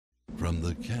from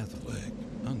the Catholic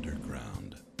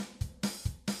Underground.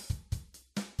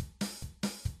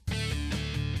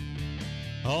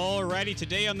 Alrighty,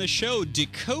 today on the show,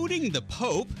 Decoding the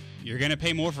Pope. You're going to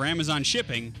pay more for Amazon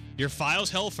shipping. Your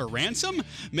files held for ransom?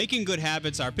 Making good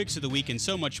habits, our picks of the week, and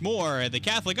so much more. The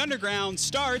Catholic Underground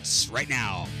starts right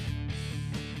now.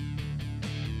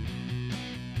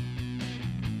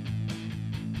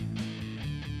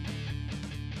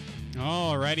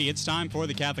 Alrighty, it's time for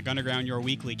the Catholic Underground, your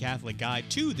weekly Catholic guide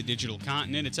to the digital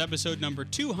continent. It's episode number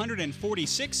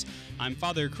 246. I'm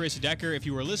Father Chris Decker. If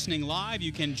you are listening live,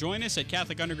 you can join us at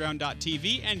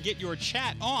CatholicUnderground.tv and get your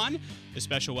chat on. A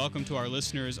special welcome to our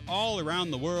listeners all around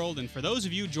the world. And for those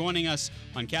of you joining us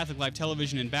on Catholic Live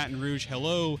Television in Baton Rouge,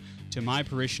 hello to my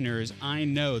parishioners. I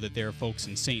know that there are folks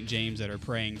in St. James that are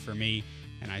praying for me,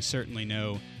 and I certainly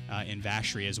know in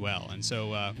Vacherie as well. And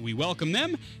so we welcome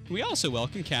them. We also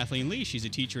welcome Kathleen Lee. She's a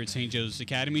teacher at St. Joseph's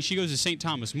Academy. She goes to St.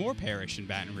 Thomas More Parish in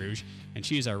Baton Rouge, and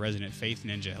she is our resident faith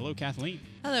ninja. Hello, Kathleen.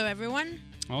 Hello, everyone.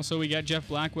 Also, we got Jeff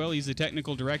Blackwell. He's the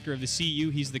technical director of the CU.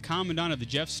 He's the commandant of the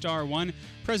Jeff Star 1,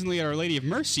 presently at Our Lady of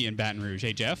Mercy in Baton Rouge.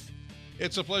 Hey, Jeff.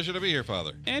 It's a pleasure to be here,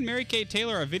 Father. And Mary Kate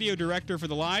Taylor, our video director for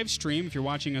the live stream, if you're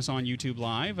watching us on YouTube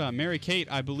Live. Mary Kate,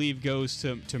 I believe, goes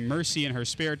to Mercy in her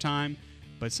spare time,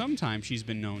 but sometimes she's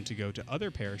been known to go to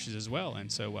other parishes as well.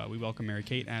 And so we welcome Mary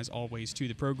Kate, as always, to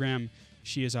the program.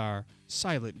 She is our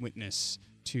silent witness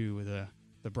to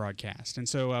the broadcast. And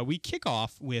so we kick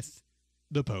off with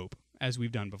the Pope, as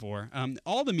we've done before.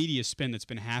 All the media spin that's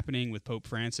been happening with Pope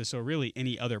Francis, or really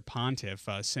any other pontiff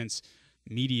since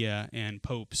media and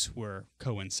popes were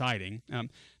coinciding.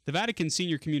 The Vatican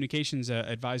Senior Communications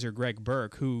Advisor Greg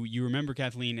Burke, who you remember,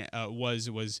 Kathleen,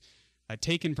 was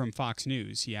taken from Fox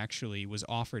News. He actually was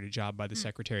offered a job by the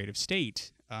Secretary of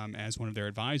State as one of their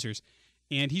advisors.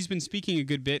 And he's been speaking a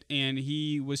good bit, and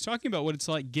he was talking about what it's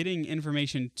like getting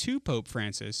information to Pope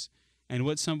Francis and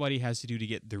what somebody has to do to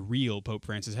get the real Pope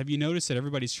Francis. Have you noticed that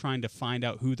everybody's trying to find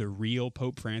out who the real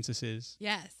Pope Francis is?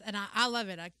 Yes, and I love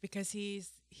it because he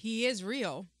is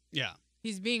real. Yeah.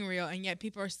 He's being real, and yet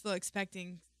people are still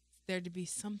expecting there to be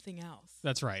something else.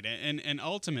 That's right. And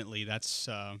ultimately, that's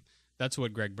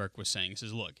what Greg Burke was saying. He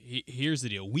says, look, here's the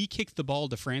deal. We kick the ball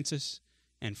to Francis,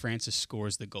 and Francis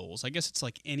scores the goals. I guess it's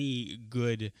like any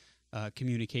good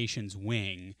communications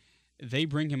wing. They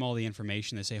bring him all the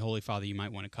information. They say, Holy Father, you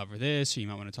might want to cover this, or you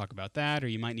might want to talk about that, or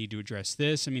you might need to address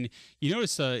this. I mean, you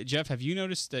notice, Jeff, have you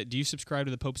noticed that? Do you subscribe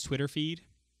to the Pope's Twitter feed?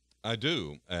 I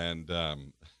do, and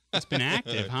it's been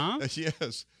active, huh?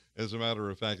 Yes, as a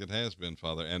matter of fact, it has been,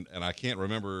 Father. And I can't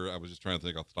remember. I was just trying to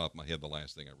think off the top of my head the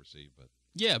last thing I received, but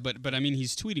yeah, but I mean,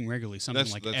 he's tweeting regularly,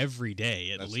 something like every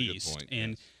day at least, a good point,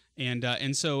 and. Yes.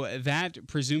 And so that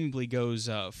presumably goes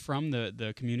from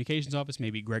the communications office,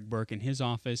 maybe Greg Burke in his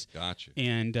office. Gotcha.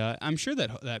 And I'm sure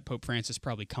that Pope Francis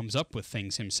probably comes up with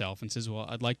things himself and says, well,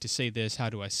 I'd like to say this.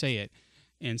 How do I say it?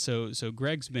 And so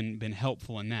Greg's been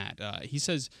helpful in that. He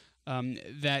says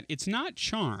that it's not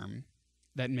charm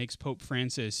that makes Pope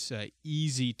Francis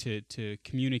easy to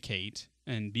communicate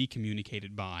and be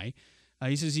communicated by.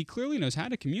 He says he clearly knows how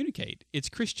to communicate. It's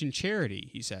Christian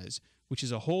charity, he says, which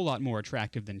is a whole lot more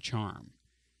attractive than charm.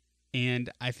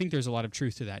 And I think there's a lot of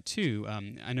truth to that, too.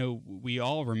 I know we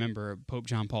all remember Pope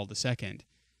John Paul II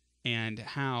and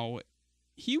how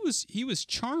he was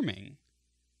charming,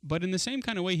 but in the same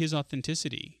kind of way, his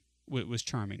authenticity was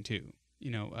charming, too. You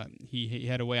know, he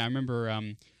had a way, I remember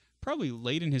probably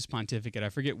late in his pontificate, I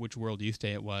forget which World Youth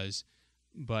Day it was,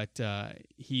 but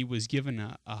he was given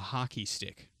a hockey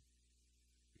stick.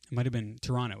 It might have been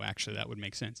Toronto, actually. That would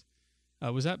make sense.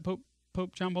 Was that Pope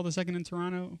John Paul II in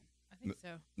Toronto? I think so.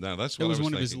 No, that's what it was I was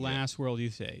one of his thinking, last World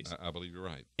Youth Days. I believe you're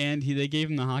right. And they gave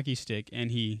him the hockey stick, and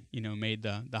he made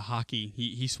the hockey.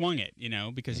 He swung it,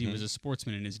 because he was a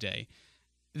sportsman in his day.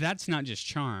 That's not just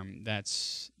charm.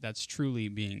 That's truly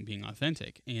being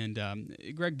authentic. And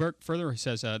Greg Burke further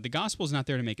says the gospel is not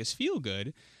there to make us feel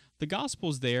good. The gospel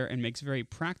is there and makes very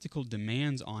practical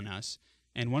demands on us.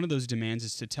 And one of those demands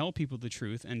is to tell people the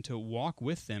truth and to walk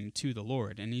with them to the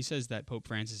Lord. And he says that Pope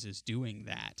Francis is doing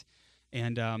that.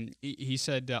 And he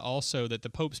said also that the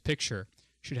Pope's picture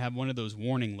should have one of those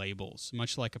warning labels,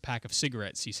 much like a pack of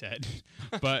cigarettes, he said,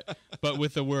 but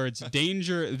with the words,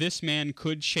 danger, this man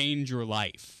could change your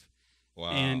life.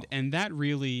 Wow. And that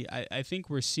really, I think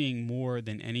we're seeing more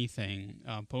than anything,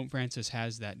 Pope Francis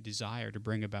has that desire to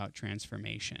bring about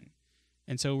transformation.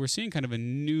 And so we're seeing kind of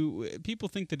people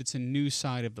think that it's a new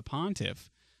side of the pontiff,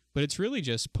 but it's really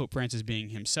just Pope Francis being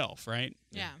himself, right?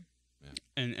 Yeah.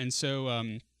 And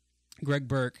so Greg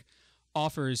Burke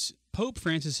offers Pope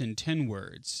Francis in 10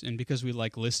 words, and because we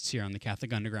like lists here on the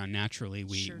Catholic Underground, naturally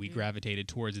we do. gravitated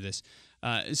towards this.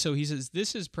 So he says,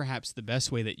 this is perhaps the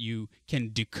best way that you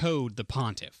can decode the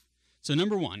pontiff. So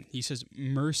number one, he says,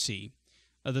 mercy.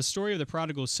 The story of the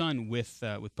prodigal son with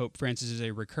Pope Francis is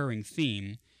a recurring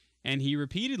theme, and he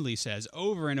repeatedly says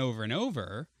over and over and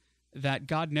over that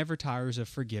God never tires of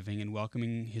forgiving and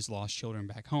welcoming his lost children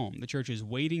back home. The church is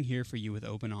waiting here for you with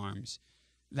open arms.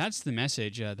 That's the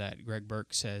message that Greg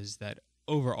Burke says that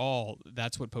overall,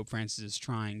 that's what Pope Francis is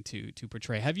trying to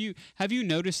portray. Have you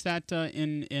noticed that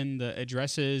in the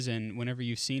addresses and whenever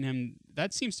you've seen him?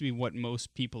 That seems to be what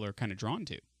most people are kind of drawn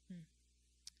to.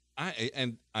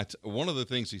 One of the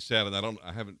things he said, and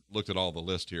I haven't looked at all the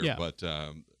list here, Yeah. but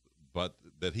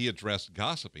that he addressed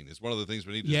gossiping is one of the things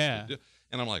we need to do.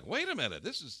 And I'm like, wait a minute,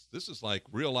 this is like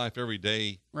real life,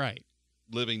 everyday, Right.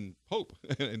 living Pope,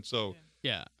 and so.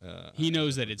 Yeah, he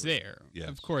knows that it's there. Yes.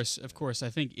 Of course.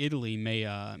 I think Italy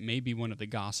may be one of the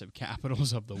gossip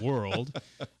capitals of the world.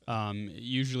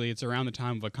 Usually, it's around the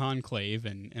time of a conclave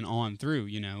and on through,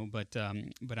 you know. But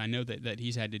I know that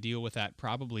he's had to deal with that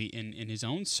probably in his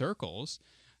own circles.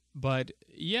 But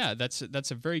yeah, that's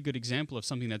a very good example of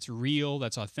something that's real,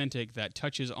 that's authentic, that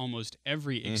touches almost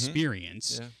every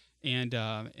experience. Yeah.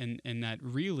 And that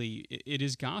really it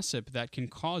is gossip that can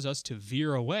cause us to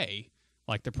veer away.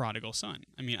 Like the prodigal son.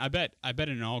 I mean, I bet in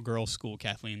an all-girls school,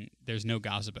 Kathleen, there's no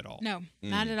gossip at all. No,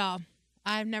 not at all.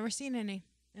 I've never seen any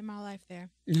in my life there.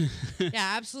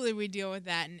 Yeah, absolutely, we deal with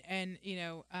that, and you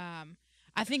know,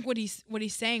 I think what he's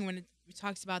saying when he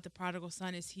talks about the prodigal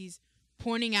son is he's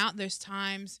pointing out those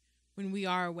times when we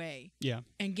are away. Yeah.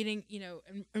 And getting, you know,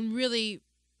 and really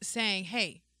saying,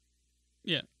 hey,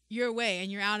 yeah, you're away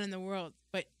and you're out in the world,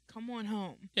 but come on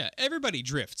home. Yeah, everybody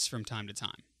drifts from time to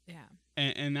time. Yeah.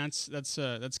 And that's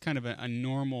kind of a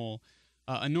normal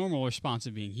response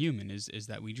of being human is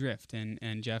that we drift.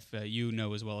 And Jeff, you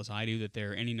know as well as I do that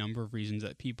there are any number of reasons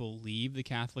that people leave the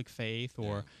Catholic faith,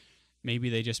 or maybe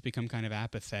they just become kind of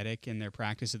apathetic in their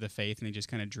practice of the faith and they just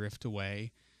kind of drift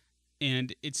away.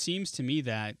 And it seems to me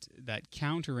that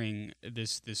countering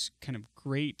this kind of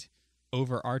great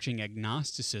overarching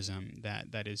agnosticism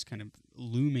that is kind of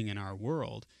looming in our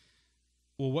world.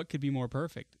 Well, what could be more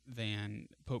perfect than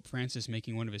Pope Francis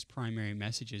making one of his primary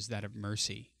messages that of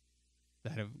mercy,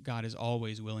 that of God is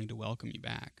always willing to welcome you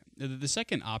back? The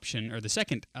second option, or the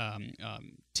second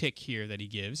tick here that he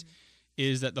gives,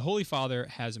 is that the Holy Father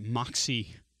has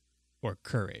moxie or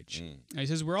courage. He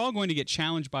says, we're all going to get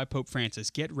challenged by Pope Francis.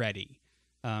 Get ready.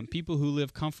 People who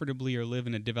live comfortably or live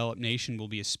in a developed nation will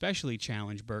be especially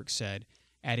challenged, Burke said,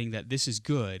 adding that this is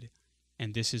good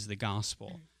and this is the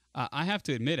gospel. I have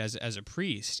to admit, as a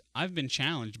priest, I've been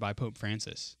challenged by Pope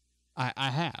Francis. I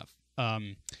have.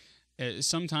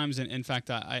 Sometimes, in fact,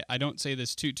 I don't say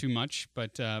this too much,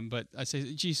 but I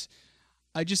say, geez,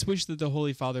 I just wish that the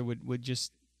Holy Father would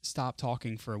just stop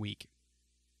talking for a week.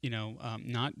 You know,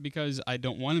 not because I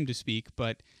don't want him to speak,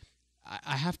 but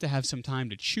I have to have some time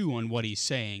to chew on what he's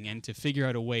saying and to figure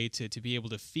out a way to be able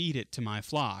to feed it to my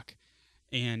flock.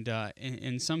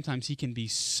 And sometimes he can be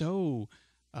so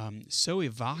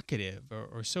evocative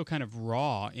or so kind of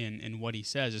raw in what he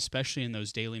says, especially in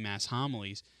those daily Mass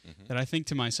homilies, that I think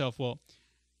to myself, well,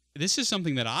 this is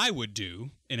something that I would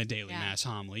do in a daily Mass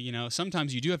homily. You know,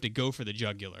 sometimes you do have to go for the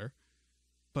jugular,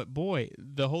 but boy,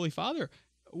 the Holy Father,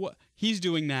 he's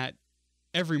doing that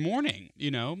every morning,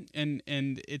 you know, and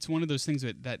it's one of those things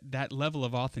that level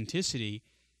of authenticity,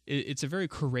 it's a very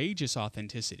courageous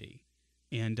authenticity.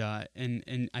 And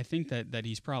I think that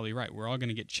he's probably right. We're all going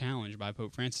to get challenged by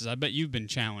Pope Francis. I bet you've been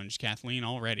challenged, Kathleen,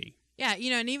 already. Yeah,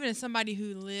 you know, and even as somebody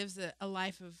who lives a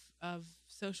life of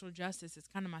social justice, it's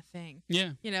kind of my thing.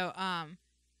 Yeah. You know,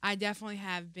 I definitely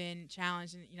have been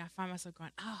challenged, and you know, I find myself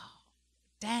going, oh,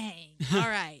 dang, all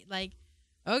right, like,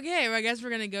 okay, well, I guess we're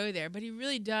gonna go there. But he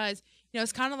really does. You know,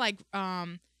 it's kind of like,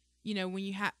 you know, when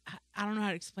you have, I don't know how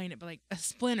to explain it, but like a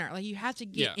splinter, like you have to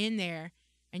get in there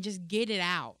and just get it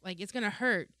out. Like, it's going to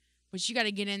hurt, but you got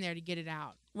to get in there to get it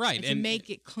out. Right. And to make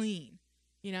it clean.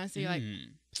 You know, so you're like,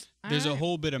 there's a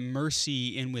whole bit of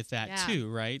mercy in with that too,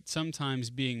 right? Sometimes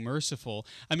being merciful.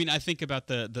 I mean, I think about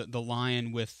the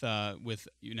lion with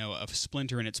you know, a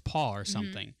splinter in its paw or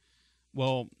something.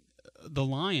 Well, the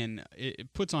lion,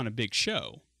 it puts on a big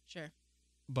show. Sure.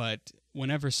 But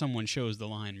whenever someone shows the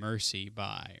lion mercy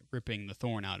by ripping the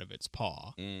thorn out of its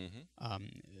paw,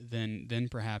 then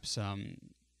perhaps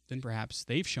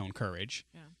they've shown courage,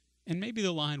 and maybe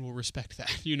the lion will respect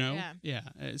that. You know,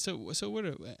 So what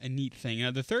a neat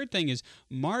thing. The third thing is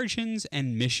margins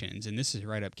and missions, and this is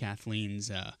right up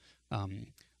Kathleen's. What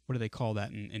do they call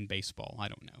that in baseball? I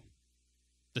don't know.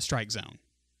 The strike zone.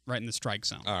 right in the strike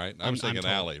zone. All right. I was thinking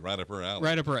alley, right up her alley.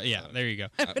 Right up her, yeah, there you go.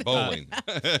 Bowling.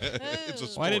 It's a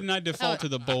sport. Why didn't I default to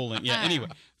the bowling? Yeah, anyway.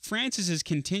 Francis is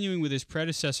continuing with his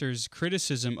predecessor's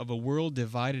criticism of a world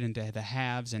divided into the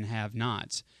haves and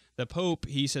have-nots. The Pope,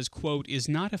 he says, quote, is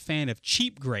not a fan of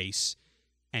cheap grace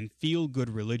and feel-good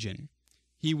religion.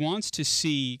 He wants to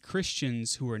see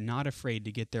Christians who are not afraid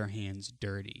to get their hands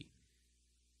dirty.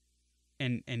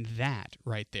 And that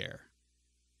right there,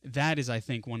 that is, I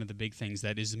think, one of the big things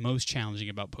that is most challenging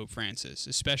about Pope Francis,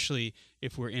 especially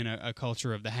if we're in a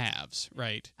culture of the haves,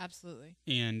 right? Absolutely.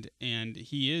 And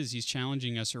he's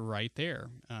challenging us right there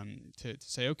to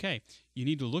say, okay, you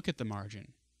need to look at the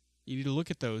margin. You need to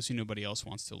look at those who nobody else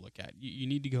wants to look at. You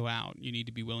need to go out. You need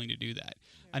to be willing to do that.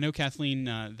 Sure. I know, Kathleen,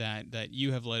 that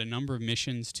you have led a number of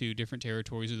missions to different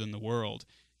territories within the world.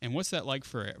 And what's that like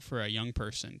for a young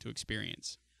person to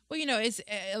experience? Well, you know,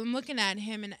 I'm looking at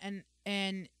him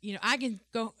and you know, I can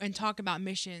go and talk about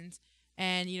missions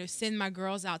and, you know, send my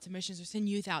girls out to missions or send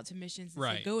youth out to missions and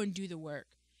say, go and do the work.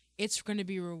 It's going to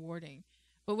be rewarding.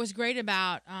 But what's great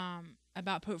about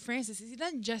Pope Francis is he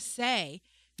doesn't just say,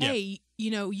 hey,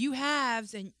 you know, you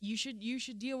haves and you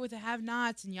should deal with the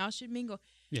have-nots and y'all should mingle.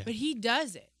 Yeah. But he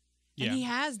does it. And he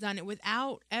has done it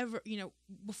without ever, you know,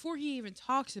 before he even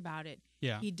talks about it,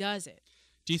 he does it.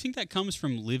 Do you think that comes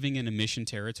from living in a mission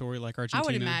territory like Argentina? I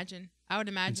would imagine.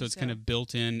 And so it's kind of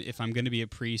built in, if I'm going to be a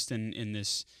priest in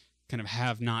this kind of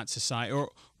have-not society, or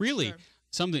really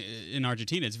something in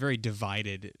Argentina, it's very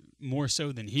divided, more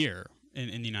so than here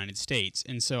in the United States.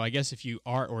 And so I guess if you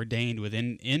are ordained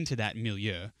into that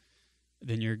milieu,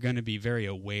 then you're going to be very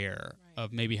aware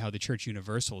of maybe how the Church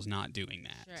Universal is not doing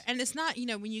that. Sure. And it's not, you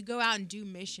know, when you go out and do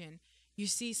mission, you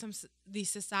see these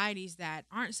societies that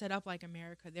aren't set up like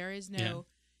America. There is no,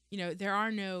 you know,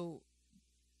 there's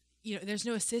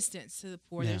no assistance to the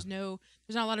poor. There's not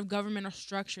a lot of governmental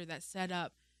structure that's set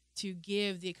up to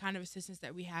give the kind of assistance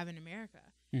that we have in America.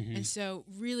 Mm-hmm. And so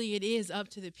really it is up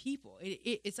to the people.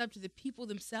 It's up to the people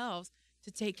themselves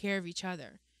to take care of each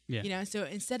other. Yeah. You know, so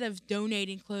instead of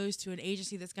donating clothes to an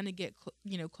agency that's going to get,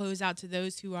 clothes out to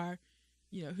those who are,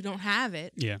 you know, who don't have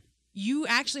it. Yeah. You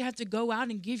actually have to go out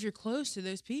and give your clothes to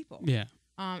those people. Yeah.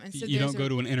 And so you don't go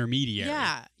to an intermediary.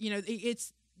 Yeah. You know,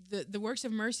 it's the works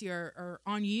of mercy are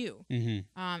on you.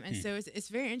 Mm-hmm. So it's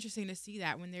very interesting to see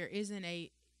that when there isn't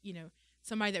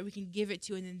somebody that we can give it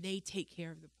to and then they take care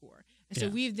of the poor. And so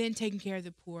we've then taken care of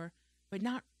the poor, but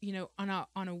not, on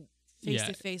a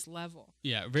face-to-face level.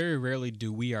 Yeah. Very rarely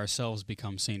do we ourselves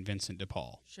become St. Vincent de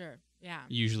Paul. Sure. Yeah.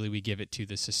 Usually we give it to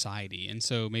the society. And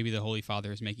so maybe the Holy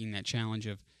Father is making that challenge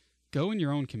of go in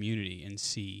your own community and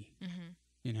see.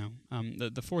 Mm-hmm.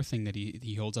 The fourth thing that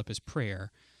he holds up is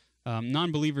prayer.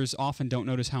 Non-believers often don't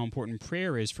notice how important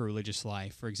prayer is for religious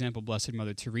life. For example, Blessed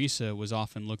Mother Teresa was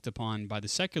often looked upon by the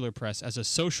secular press as a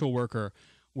social worker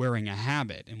wearing a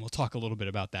habit, and we'll talk a little bit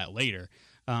about that later.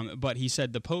 But he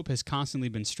said the Pope has constantly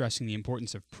been stressing the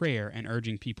importance of prayer and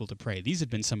urging people to pray. These have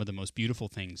been some of the most beautiful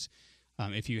things.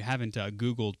 If you haven't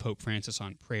Googled Pope Francis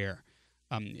on prayer,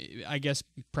 I guess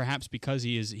perhaps because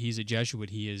he's a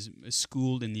Jesuit, he is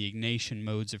schooled in the Ignatian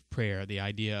modes of prayer, the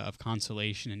idea of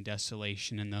consolation and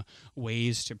desolation and the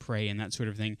ways to pray and that sort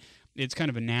of thing. It's kind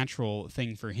of a natural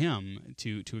thing for him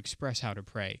to express how to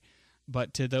pray.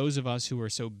 But to those of us who are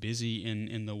so busy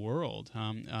in the world,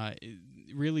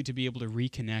 really to be able to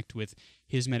reconnect with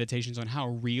his meditations on how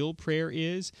real prayer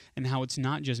is and how it's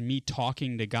not just me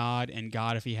talking to God and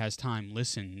God, if he has time,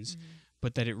 listens,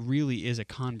 but that it really is a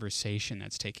conversation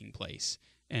that's taking place.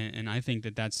 And I think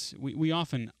we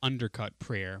often undercut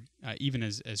prayer, even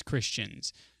as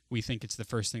Christians. We think it's the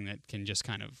first thing that can just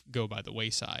kind of go by the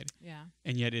wayside. Yeah.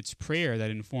 And yet it's prayer that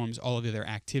informs all of the other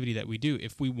activity that we do.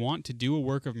 If we want to do a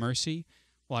work of mercy,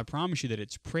 well, I promise you that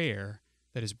it's prayer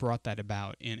that has brought that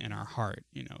about in our heart.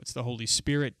 It's the Holy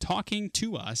Spirit talking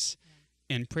to us,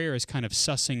 and prayer is kind of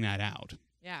sussing that out.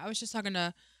 Yeah, I was just talking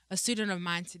to a student of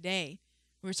mine today.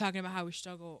 We were talking about how we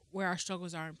struggle, where our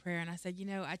struggles are in prayer. And I said,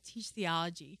 I teach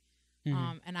theology,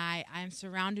 and I am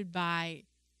surrounded by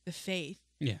the faith.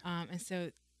 Yeah.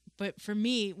 But for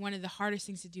me, one of the hardest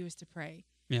things to do is to pray.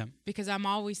 Yeah. Because I'm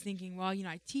always thinking, well,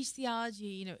 I teach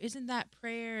theology, isn't that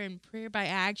prayer and prayer by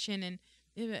action?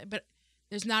 But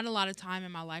there's not a lot of time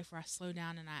in my life where I slow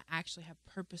down and I actually have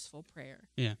purposeful prayer.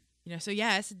 Yeah. So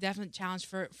it's a definite challenge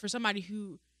for somebody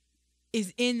who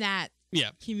is in that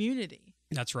community.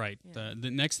 That's right. Yeah. The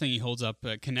next thing he holds up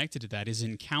connected to that is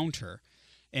encounter.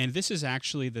 And this is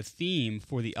actually the theme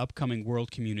for the upcoming World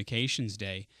Communications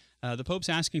Day. The Pope's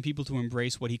asking people to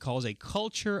embrace what he calls a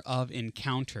culture of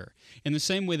encounter. In the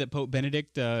same way that Pope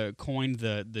Benedict coined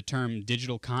the term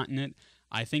digital continent,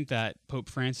 I think that Pope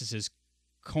Francis is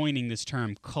coining this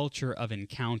term, culture of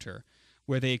encounter,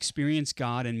 where they experience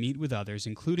God and meet with others,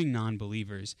 including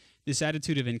non-believers. This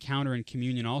attitude of encounter and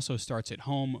communion also starts at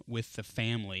home with the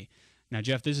family. Now,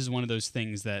 Jeff, this is one of those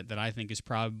things that I think is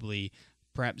probably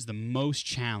perhaps the most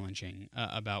challenging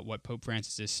about what Pope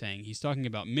Francis is saying. He's talking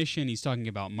about mission, he's talking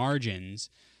about margins,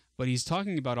 but he's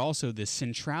talking about also the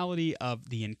centrality of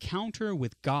the encounter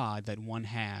with God that one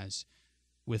has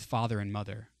with father and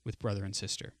mother, with brother and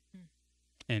sister.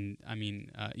 And I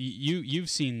mean, you've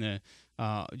seen the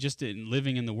just in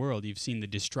living in the world, you've seen the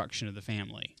destruction of the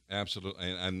family.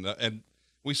 Absolutely, and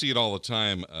we see it all the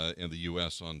time in the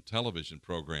U.S. on television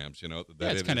programs. You know,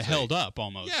 that it's kind of held up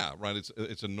almost. Yeah, right.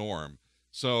 It's a norm.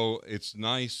 So it's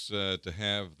nice to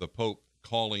have the Pope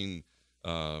calling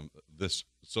this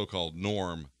so-called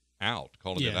norm out,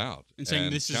 calling it out, and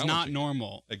saying this is not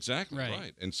normal. Exactly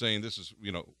right, and saying this is,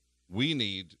 we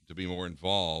need to be more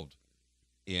involved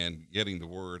in getting the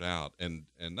word out, and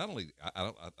not only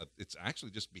it's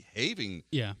actually just behaving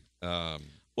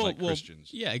like Christians.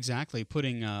 Yeah, exactly.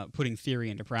 Putting theory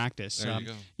into practice. There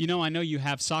you go. I know you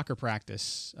have soccer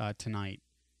practice tonight,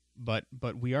 but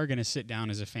we are going to sit down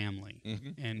as a family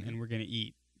and we're going to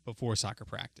eat before soccer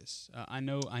practice. I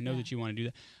know that you want to do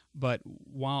that, but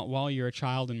while you're a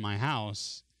child in my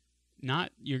house,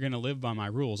 not you're going to live by my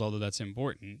rules, although that's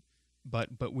important.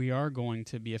 But we are going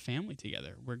to be a family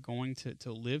together. We're going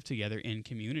to live together in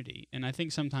community. And I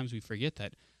think sometimes we forget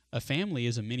that a family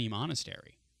is a mini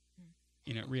monastery.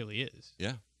 It really is.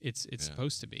 Yeah. It's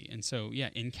supposed to be. And so,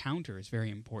 encounter is very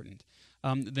important.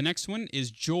 The next one is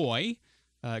joy.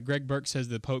 Greg Burke says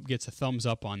the Pope gets a thumbs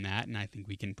up on that, and I think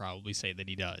we can probably say that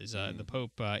he does. The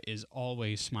Pope is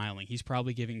always smiling. He's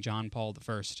probably giving John Paul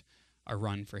I a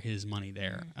run for his money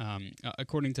there.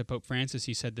 According to Pope Francis,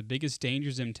 he said the biggest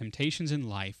dangers and temptations in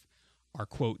life are,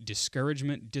 quote,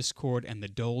 discouragement, discord, and the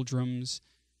doldrums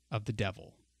of the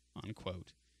devil,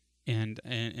 unquote. And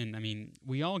I mean,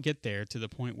 we all get there to the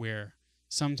point where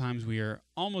sometimes we are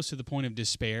almost to the point of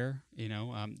despair.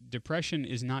 Depression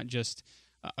is not just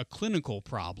a clinical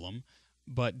problem,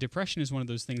 but depression is one of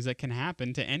those things that can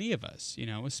happen to any of us,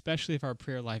 especially if our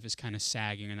prayer life is kind of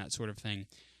sagging and that sort of thing.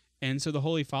 And so the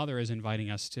Holy Father is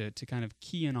inviting us to kind of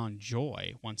key in on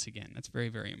joy once again. That's very,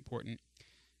 very important.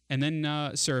 And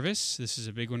then service. This is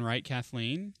a big one, right,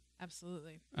 Kathleen?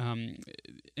 Absolutely. And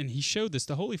he showed this.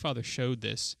 The Holy Father showed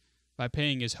this by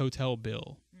paying his hotel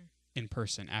bill in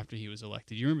person after he was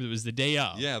elected. You remember it was the day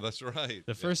of. Yeah, that's right.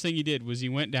 The first thing he did was he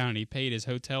went down and he paid his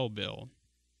hotel bill.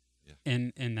 Yeah.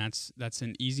 And that's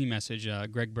an easy message.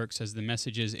 Greg Burke says the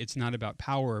message is it's not about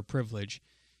power or privilege.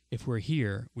 If we're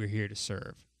here to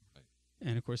serve.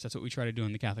 And, of course, that's what we try to do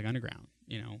in the Catholic Underground.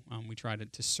 We try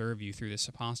to serve you through this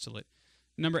apostolate.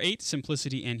 Number 8,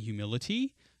 simplicity and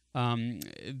humility.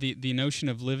 The notion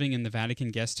of living in the Vatican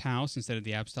guest house instead of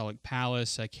the Apostolic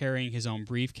Palace, carrying his own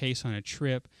briefcase on a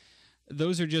trip.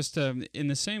 Those are just in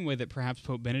the same way that perhaps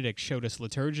Pope Benedict showed us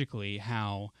liturgically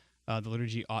how the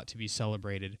liturgy ought to be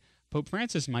celebrated. Pope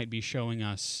Francis might be showing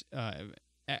us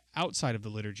outside of the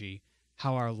liturgy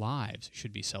how our lives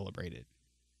should be celebrated.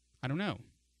 I don't know.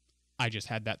 I just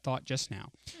had that thought just now.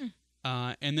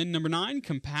 And then number 9,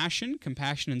 compassion.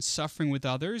 Compassion and suffering with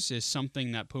others is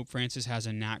something that Pope Francis has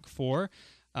a knack for.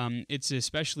 It's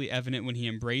especially evident when he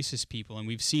embraces people, and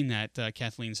we've seen that,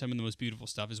 Kathleen. Some of the most beautiful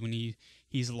stuff is when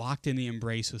he's locked in the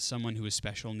embrace with someone who has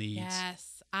special needs.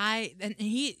 Yes, and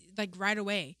he right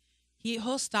away.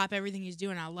 He'll stop everything he's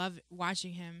doing. I love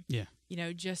watching him. Yeah.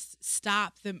 Just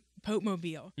stop the Pope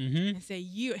Mobile and say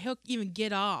he'll even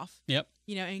get off. Yep.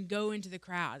 And go into the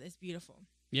crowd. It's beautiful.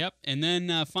 Yep. And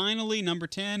then finally, number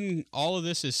 10, all of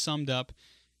this is summed up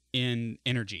in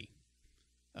energy.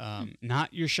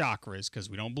 Not your chakras, because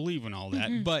we don't believe in all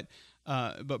that. But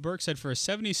Burke said for a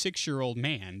 76-year-old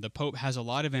man, the Pope has a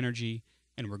lot of energy,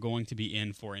 and we're going to be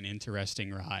in for an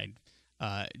interesting ride.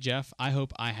 Jeff, I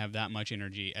hope I have that much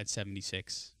energy at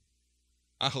 76.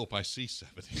 I hope I see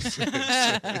 76.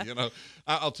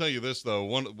 I'll tell you this though.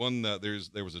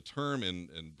 There was a term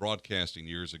in broadcasting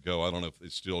years ago. I don't know if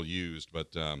it's still used,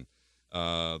 but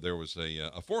there was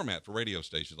a format for radio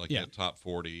stations like Top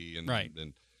 40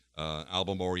 and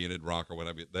album-oriented rock or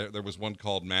whatever. There was one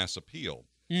called Mass Appeal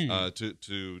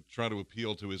to try to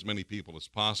appeal to as many people as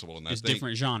possible. And it's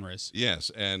different genres. Yes,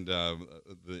 and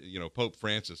Pope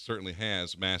Francis certainly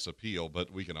has Mass Appeal, but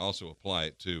we can also apply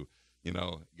it to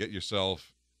get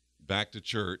yourself back to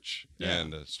church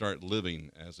and start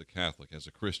living as a Catholic, as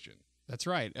a Christian. That's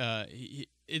right.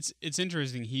 It's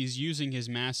interesting. He's using his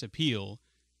Mass Appeal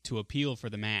to appeal for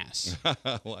the Mass.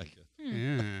 I like it.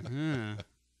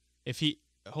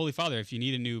 Holy Father, if you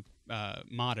need a new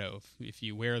motto, if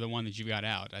you wear the one that you got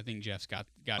out, I think Jeff's got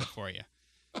it for you.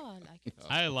 Oh, I like it.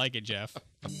 I like it, Jeff.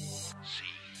 From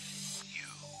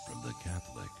the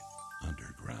Catholic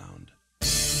Underground.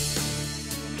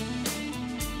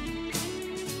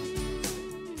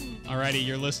 Alrighty,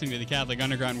 you're listening to the Catholic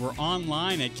Underground. We're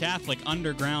online at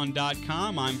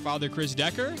CatholicUnderground.com. I'm Father Chris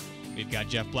Decker. We've got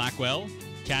Jeff Blackwell,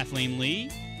 Kathleen Lee,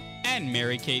 and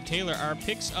Mary Kate Taylor. Our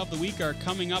picks of the week are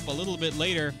coming up a little bit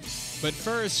later. But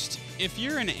first, if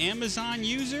you're an Amazon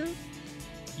user,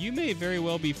 you may very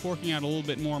well be forking out a little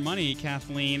bit more money,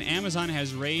 Kathleen. Amazon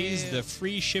has raised the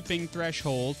free shipping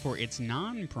threshold for its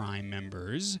non-Prime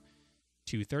members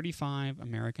to $35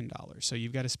 American dollars. So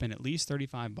you've got to spend at least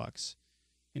 $35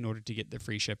 in order to get the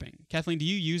free shipping. Kathleen, do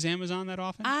you use Amazon that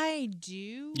often? I do.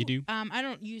 You do? I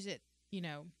don't use it,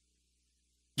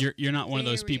 You're not one of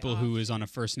those very people who is on a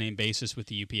first name basis with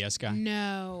the UPS guy?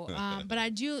 No. But I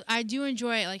do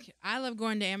enjoy it. Like, I love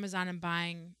going to Amazon and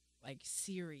buying like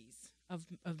series of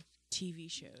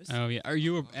TV shows. Oh yeah. Are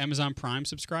you an Amazon Prime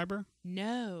subscriber?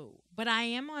 No. But I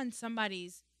am on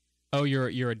somebody's. Oh,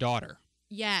 you're a daughter.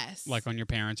 Yes. Like on your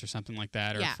parents or something like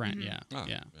that, or Yeah, a friend. mhm. Yeah. Oh,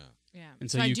 Yeah. Yeah.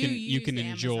 And so I you do can use the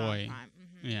enjoy. Amazon Prime.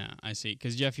 Mhm. Yeah, I see.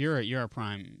 Because Jeff, you're a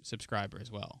Prime subscriber as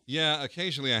well. Yeah,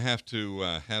 occasionally I have to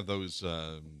have those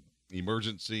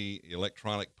emergency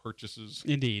electronic purchases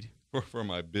Indeed. for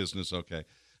my business. Okay,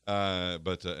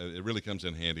 but it really comes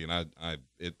in handy, and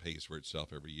it pays for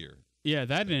itself every year. Yeah,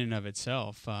 that in and of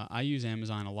itself, I use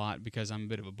Amazon a lot because I'm a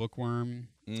bit of a bookworm,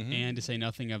 and to say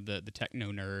nothing of the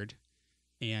techno nerd,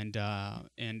 and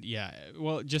yeah,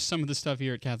 well, just some of the stuff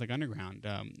here at Catholic Underground,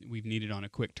 we've needed on a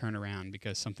quick turnaround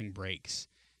because something breaks,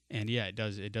 and yeah, it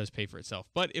does pay for itself.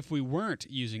 But if we weren't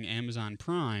using Amazon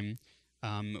Prime,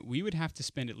 we would have to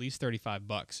spend at least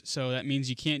 $35. So that means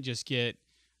you can't just get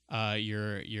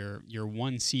your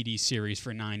one CD series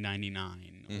for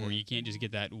 $9.99, or you can't just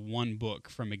get that one book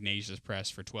from Ignatius Press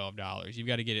for $12. You've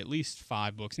got to get at least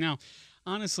 5 books. Now,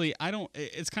 honestly,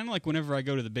 it's kind of like whenever I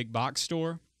go to the big box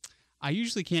store, I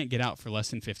usually can't get out for less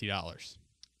than $50.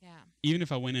 Yeah. Even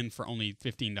if I went in for only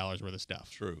 $15 worth of stuff.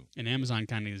 True. And Amazon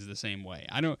kind of is the same way.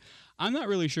 I'm not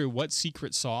really sure what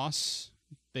secret sauce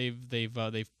they've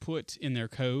put in their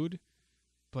code,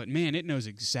 but man, it knows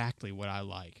exactly what I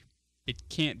like. It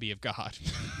can't be of God.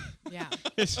 Yeah.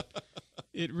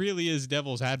 It really is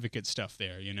devil's advocate stuff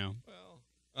there, Well,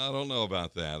 I don't know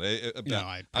about that.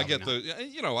 I get those.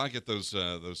 I get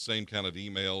those same kind of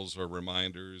emails or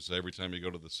reminders every time you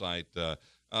go to the site.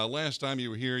 Last time you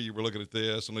were here, you were looking at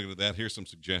this and looking at that. Here's some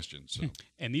suggestions. So.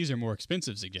 And these are more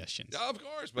expensive suggestions. Of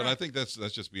course, but I think that's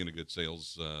just being a good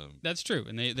sales. That's true,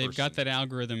 and they've got that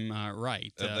algorithm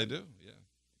right. They do, yeah.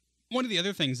 One of the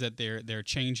other things that they're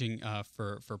changing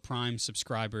for Prime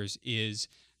subscribers is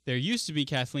there used to be,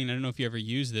 Kathleen, I don't know if you ever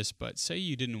used this, but say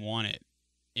you didn't want it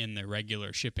in the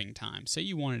regular shipping time. Say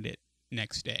you wanted it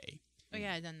next day. Oh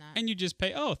yeah, I've done that. And you just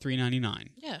pay $3.99.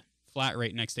 Yeah. Flat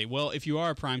rate next day. Well, if you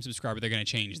are a Prime subscriber, they're going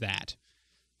to change that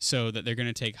so that they're going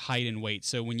to take height and weight.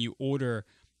 So when you order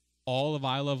all of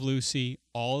I Love Lucy,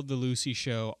 all of the Lucy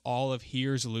Show, all of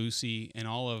Here's Lucy, and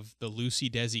all of the Lucy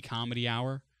Desi Comedy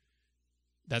Hour,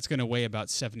 that's going to weigh about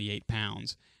 78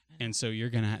 pounds. And so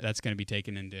that's going to be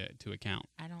taken into account.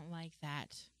 I don't like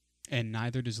that. And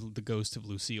neither does the Ghost of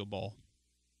Lucille Ball.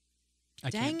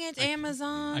 Dang it,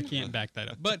 Amazon. I can't back that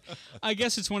up. But I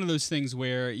guess it's one of those things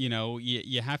where,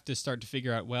 you have to start to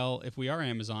figure out, well, if we are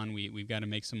Amazon, we've got to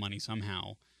make some money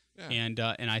somehow. Yeah. And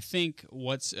I think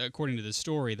what's, according to the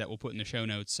story that we'll put in the show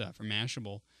notes for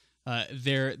Mashable,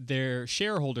 their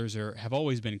shareholders have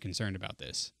always been concerned about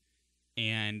this.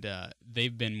 And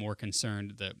they've been more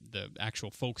concerned, the actual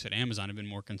folks at Amazon have been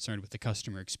more concerned with the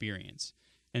customer experience.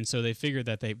 And so they figured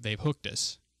that they've hooked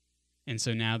us. And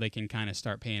so now they can kind of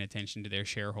start paying attention to their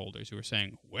shareholders who are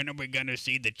saying, when are we going to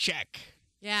see the check?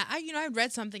 Yeah, I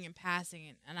read something in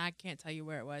passing, and I can't tell you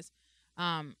where it was,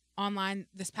 online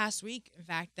this past week, in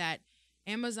fact, that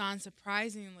Amazon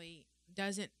surprisingly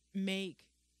doesn't make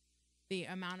the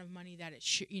amount of money that it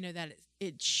should,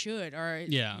 it should, or it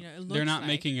looks they're not like.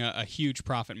 making a huge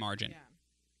profit margin.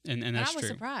 Yeah. And that's I was true.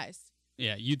 surprised.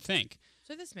 Yeah, you'd think.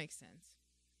 So this makes sense.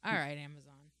 All right,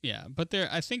 Amazon. Yeah, but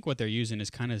I think what they're using is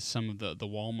kind of some of the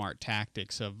Walmart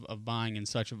tactics of buying in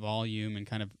such a volume and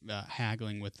kind of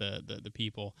haggling with the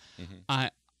people. Mm-hmm.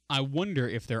 I wonder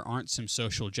if there aren't some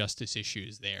social justice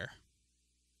issues there,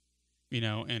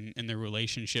 in the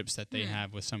relationships that they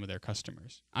have with some of their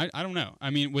customers. I don't know. I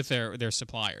mean, with their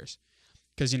suppliers.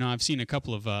 Because, I've seen a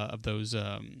couple of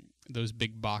those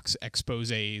big box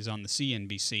exposés on the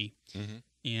CNBC. Mm-hmm.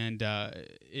 And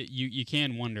you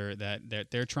can wonder that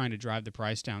they're trying to drive the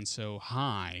price down so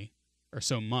high or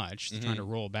so much, trying to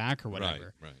roll back or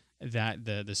whatever, Right. that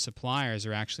the suppliers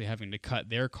are actually having to cut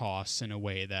their costs in a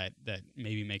way that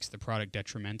maybe makes the product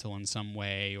detrimental in some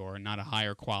way, or not a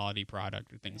higher quality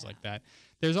product, or things like that.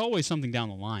 There's always something down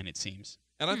the line, it seems.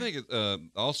 And I think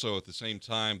also at the same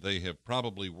time, they have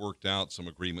probably worked out some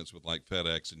agreements with like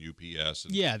FedEx and UPS.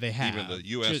 And Yeah, they have. even the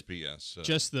USPS.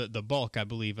 Just the bulk, I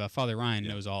believe. Father Ryan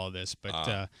knows all of this, but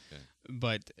okay.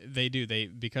 but they do.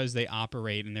 Because they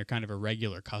operate and they're kind of a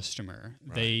regular customer.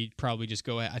 They probably just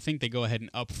go ahead. I think they go ahead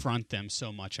and upfront them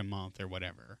so much a month or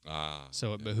whatever.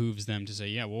 So it behooves them to say,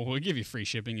 yeah, well, we'll give you free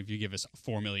shipping if you give us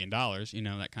 $4 million.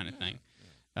 That kind of thing.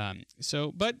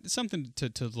 But something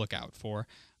to look out for.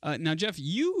 Now, Jeff,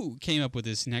 you came up with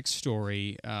this next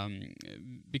story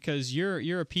because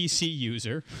you're a PC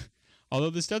user,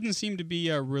 although this doesn't seem to be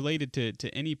related to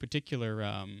any particular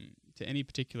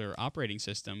operating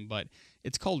system, but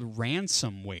it's called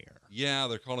ransomware. Yeah,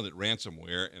 they're calling it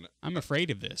ransomware, and I'm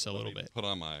afraid of this a little bit. Put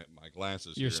on my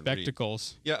glasses. Your here and read.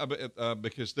 spectacles. Yeah,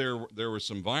 because there were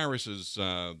some viruses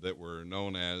that were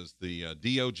known as the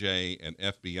DOJ and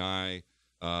FBI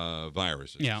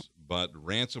viruses. Yeah. But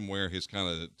ransomware has kind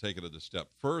of taken it a step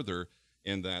further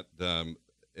in that,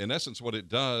 in essence, what it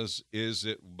does is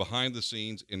it behind the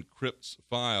scenes encrypts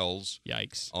files.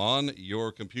 Yikes. On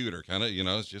your computer. Kind of,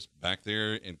 it's just back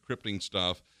there encrypting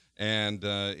stuff. And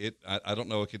I don't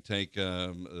know, it could take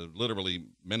literally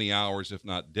many hours, if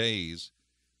not days.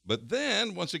 But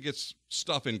then once it gets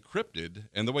stuff encrypted,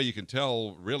 and the way you can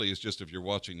tell really is just if you're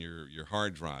watching your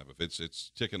hard drive, if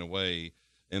it's ticking away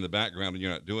in the background and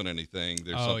you're not doing anything,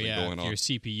 there's something going on. Your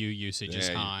CPU usage is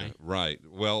high. Right.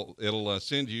 Well, it'll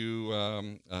send you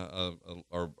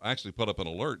or actually put up an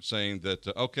alert saying that,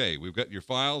 okay, we've got your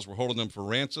files, we're holding them for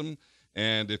ransom,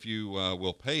 and if you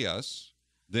will pay us,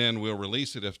 then we'll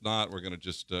release it. If not, we're going to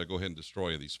just go ahead and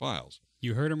destroy these files.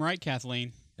 You heard him right,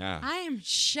 Kathleen. Yeah. I am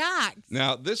shocked.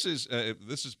 Now, this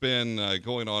has been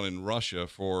going on in Russia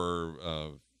for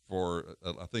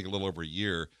I think a little over a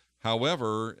year.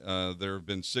 However, there have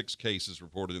been 6 cases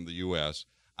reported in the U.S.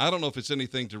 I don't know if it's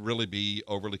anything to really be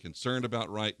overly concerned about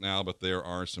right now, but there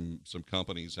are some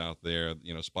companies out there,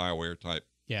 spyware type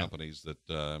companies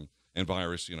that and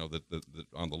virus, that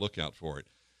on the lookout for it.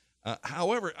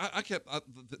 However, I kept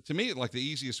to me like the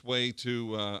easiest way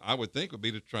to I would think would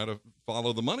be to try to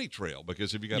follow the money trail,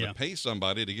 because if you got to pay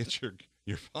somebody to get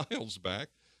your files back.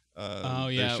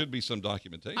 There should be some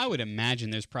documentation. I would imagine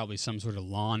there's probably some sort of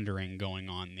laundering going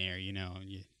on there. You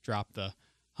drop the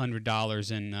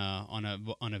 $100 in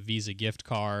on a Visa gift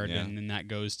card, and then that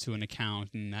goes to an account,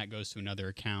 and that goes to another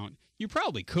account. You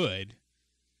probably could,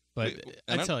 but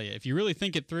I tell you, if you really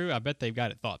think it through, I bet they've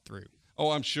got it thought through.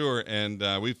 Oh, I'm sure, and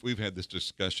we've had this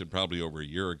discussion probably over a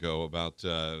year ago about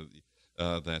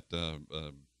that.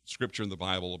 Scripture in the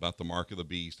Bible about the mark of the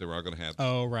beast. They were going to have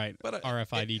but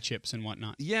RFID chips and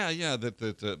whatnot. Yeah,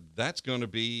 that's going to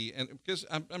be, and because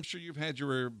I'm sure you've had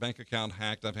your bank account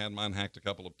hacked. I've had mine hacked a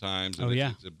couple of times. And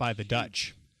it's by the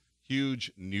Dutch.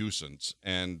 Huge nuisance,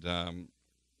 and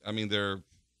I mean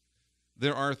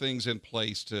there are things in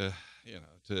place to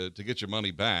get your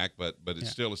money back, but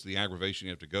it's the aggravation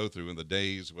you have to go through in the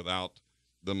days without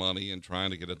the money and trying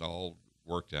to get it all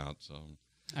worked out. So.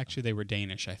 Actually, they were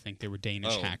Danish. I think they were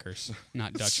Danish hackers,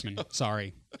 not Dutchmen.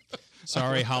 Sorry,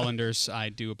 Hollanders. I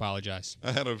do apologize.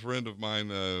 I had a friend of mine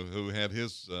who had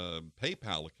his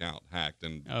PayPal account hacked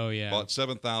and bought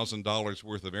 $7,000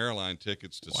 worth of airline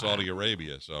tickets to Saudi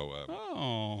Arabia.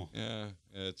 So,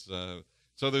 it's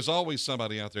so there's always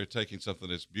somebody out there taking something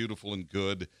that's beautiful and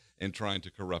good and trying to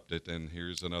corrupt it. And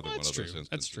here's another one of those instances.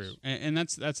 That's true, and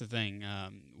that's the thing.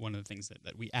 One of the things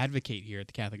that we advocate here at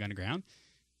the Catholic Underground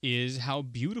is how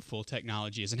beautiful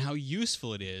technology is and how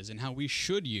useful it is and how we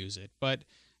should use it. But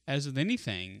as with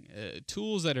anything,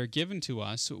 tools that are given to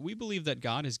us, we believe that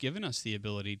God has given us the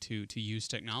ability to use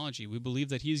technology. We believe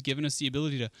that He's given us the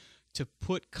ability to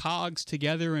put cogs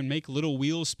together and make little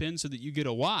wheels spin so that you get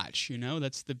a watch.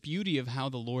 That's the beauty of how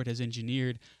the Lord has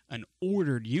engineered an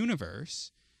ordered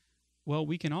universe. Well,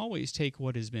 we can always take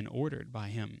what has been ordered by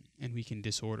Him and we can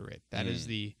disorder it. That is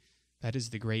the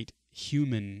great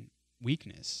human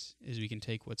weakness, is we can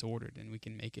take what's ordered and we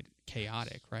can make it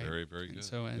chaotic, right? Very, very good. And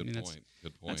so, good point.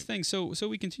 That's the thing. So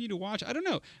we continue to watch. I don't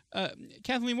know,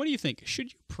 Kathleen, what do you think?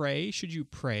 Should you pray? Should you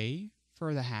pray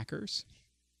for the hackers?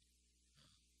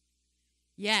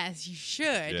 Yes, you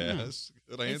should. Yes,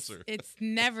 good answer. It's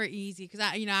never easy because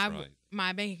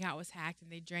my bank account was hacked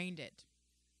and they drained it.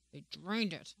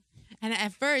 And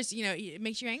at first, it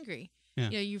makes you angry. Yeah.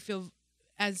 You feel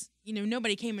as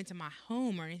nobody came into my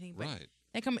home or anything, but. Right.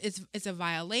 It's a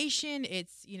violation.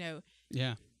 It's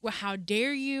well, how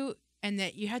dare you? and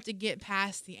that you have to get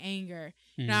past the anger.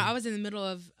 Mhm. Now, I was in the middle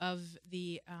of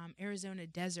the Arizona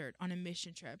desert on a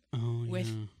mission trip Oh, with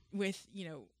yeah. with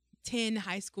 10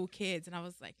 high school kids, and I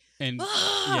was like, And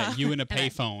 "Ah!" yeah, you in a And I-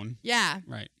 payphone. yeah,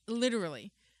 Right.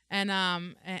 literally. And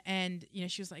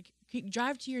she was like,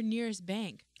 drive to your nearest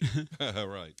bank.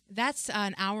 Right. That's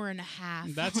an hour and a half.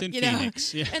 That's in you know?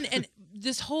 Phoenix. Yeah. And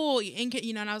this whole,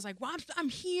 and I was like, well, I'm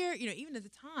here, even at the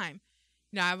time,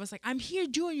 I was like, I'm here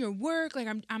doing your work. Like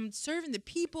I'm serving the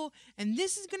people, and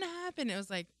this is going to happen. It was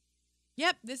like,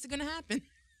 yep, this is going to happen.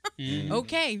 Mhm.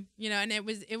 Okay. And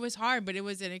it was hard, but it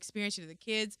was an experience to the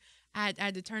kids. I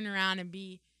had to turn around and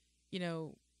be,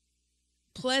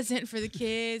 pleasant for the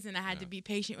kids, and I had to be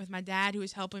patient with my dad, who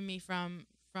was helping me from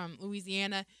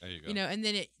Louisiana. There you go. And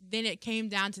then it came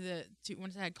down to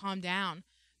once I had calmed down,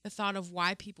 the thought of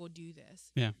why people do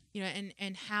this. Yeah.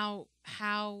 And how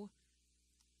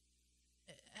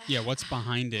Yeah, what's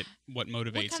behind it? What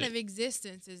motivates what kind it? of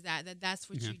existence is that's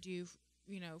what Yeah. you do,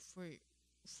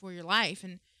 for your life.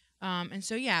 And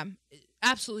so yeah,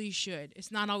 absolutely you should. It's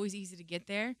not always easy to get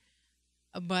there,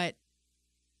 but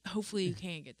hopefully you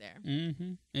can get there.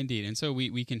 Mm-hmm. Indeed. And so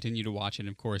we continue to watch it. And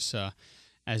of course,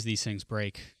 as these things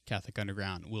break, Catholic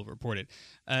Underground will report it.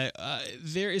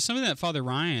 There is something that Father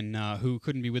Ryan, who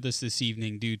couldn't be with us this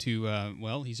evening due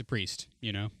to, he's a priest,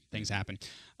 things happen.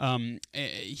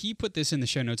 He put this in the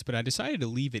show notes, but I decided to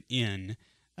leave it in.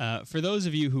 For those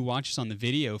of you who watch us on the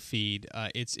video feed,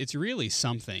 it's really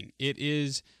something. It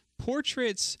is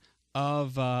portraits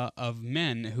of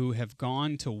men who have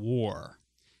gone to war.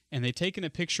 And they've taken a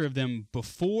picture of them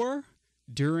before,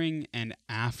 during, and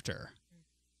after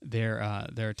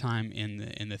their time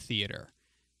in the theater,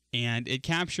 and it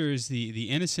captures the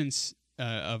innocence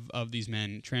of these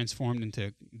men transformed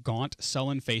into gaunt,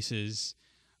 sullen faces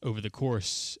over the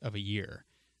course of a year.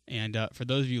 And for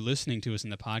those of you listening to us in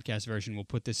the podcast version, we'll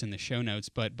put this in the show notes.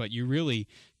 But you really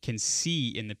can see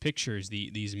in the pictures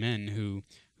these men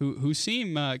who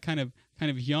seem kind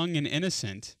of young and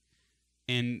innocent,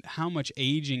 and how much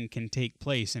aging can take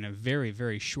place in a very,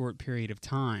 very short period of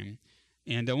time.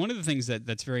 And one of the things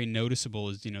that's very noticeable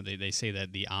is, they say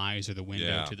that the eyes are the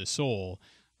window to the soul.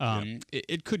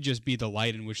 It could just be the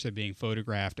light in which they're being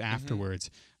photographed afterwards,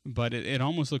 but it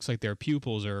almost looks like their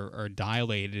pupils are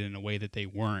dilated in a way that they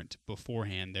weren't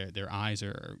beforehand. Their eyes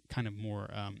are kind of more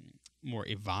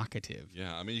evocative.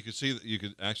 Yeah, I mean, you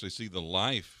could actually see the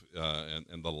life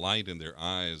and the light in their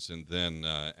eyes, and then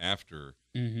after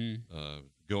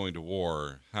going to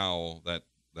war, how that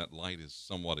light is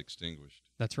somewhat extinguished.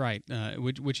 That's right,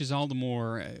 which is all the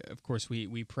more, of course,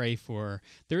 we pray for.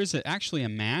 There is actually a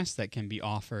mass that can be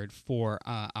offered for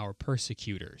our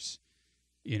persecutors,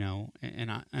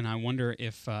 and I wonder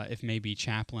if maybe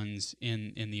chaplains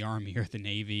in the Army or the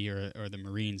Navy or the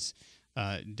Marines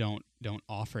don't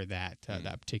offer that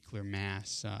particular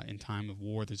mass in time of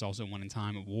war. There's also one in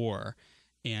time of war,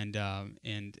 and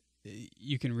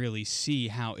you can really see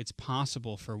how it's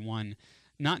possible for one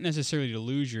not necessarily to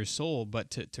lose your soul,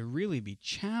 but to really be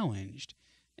challenged.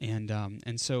 And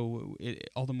so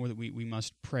all the more that we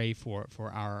must pray for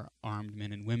our armed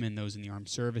men and women, those in the armed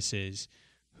services,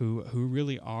 who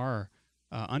really are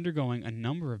undergoing a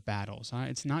number of battles.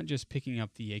 It's not just picking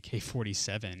up the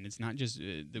AK-47. It's not just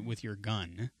with your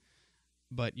gun,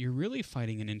 but you're really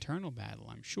fighting an internal battle,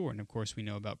 I'm sure. And of course, we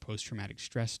know about post-traumatic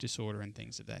stress disorder and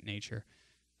things of that nature.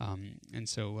 And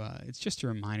so it's just a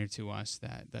reminder to us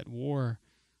that war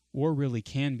really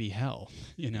can be hell,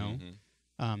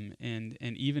 and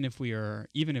even if we are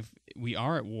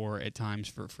at war at times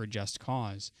for just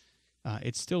cause,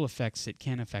 it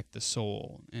can affect the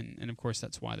soul, and of course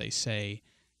that's why they say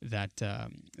that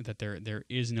there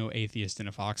is no atheist in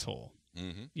a foxhole.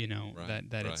 Right,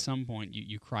 that at some point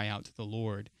you cry out to the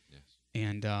Lord. Yes.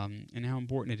 And how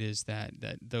important it is that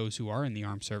those who are in the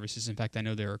armed services. In fact, I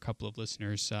know there are a couple of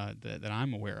listeners that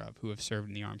I'm aware of who have served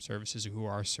in the armed services or who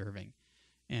are serving,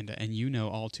 and you know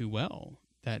all too well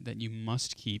that you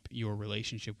must keep your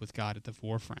relationship with God at the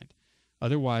forefront.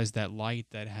 Otherwise, that light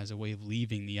that has a way of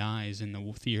leaving the eyes in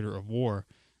the theater of war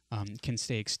can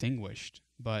stay extinguished.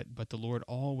 But the Lord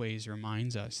always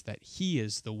reminds us that He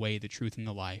is the way, the truth, and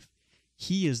the life.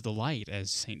 He is the light,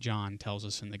 as St. John tells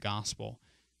us in the Gospel.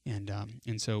 And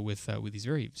so with these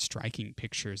very striking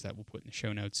pictures that we'll put in the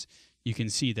show notes, you can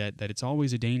see that it's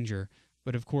always a danger.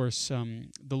 But of course,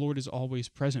 the Lord is always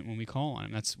present when we call on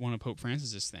Him. That's one of Pope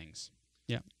Francis's things.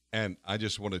 Yeah. And I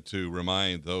just wanted to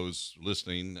remind those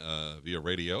listening via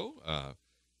radio,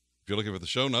 if you're looking for the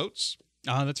show notes,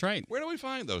 Oh, that's right. Where do we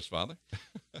find those, Father?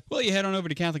 Well, you head on over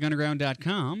to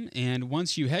CatholicUnderground.com, and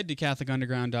once you head to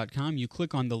CatholicUnderground.com, you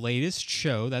click on the latest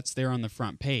show. That's there on the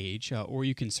front page, or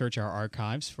you can search our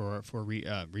archives for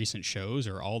recent shows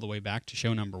or all the way back to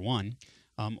show number 1.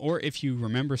 Or if you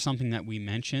remember something that we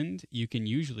mentioned, you can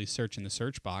usually search in the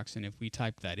search box, and if we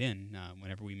type that in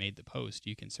whenever we made the post,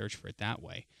 you can search for it that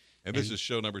way. And this is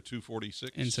show number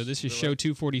 246? And so this is show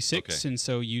 246, Okay. and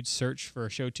so you'd search for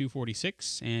show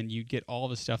 246, and you'd get all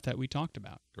the stuff that we talked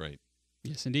about. Great.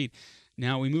 Yes, indeed.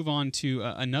 Now we move on to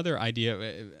another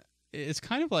idea. It's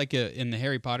kind of like in the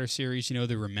Harry Potter series, the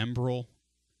Remembrall.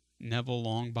 Neville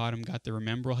Longbottom got the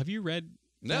Remembrall. Have you read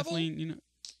Neville? Kathleen?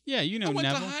 Yeah, I went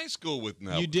Neville. to high school with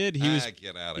Neville. You did. He was.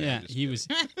 Get out of here. Yeah, Just he was.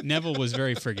 Neville was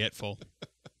very forgetful,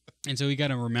 and so he got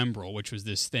a Remembrall, which was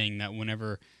this thing that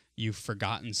whenever you've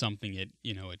forgotten something, it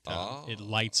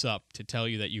lights up to tell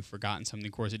you that you've forgotten something.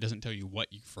 Of course, it doesn't tell you what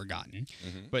you've forgotten.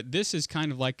 Mhm. But this is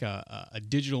kind of like a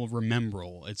digital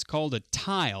Remembrall. It's called a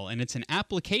tile, and it's an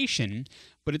application,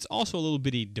 but it's also a little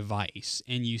bitty device,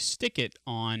 and you stick it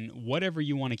on whatever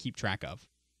you want to keep track of.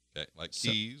 Okay, like So-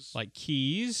 keys. Like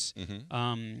keys,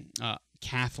 Mhm.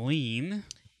 Kathleen.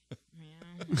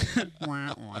 Yeah.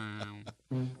 Wow, wow.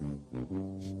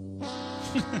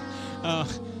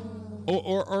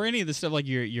 Or any of the stuff like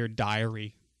your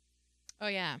diary. Oh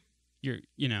yeah.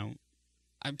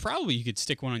 Probably you could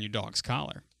stick one on your dog's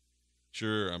collar.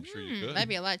 Sure, I'm sure you could. That'd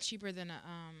be a lot cheaper than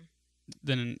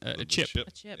Than a The chip.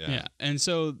 a chip. Yeah. And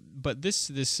so, but these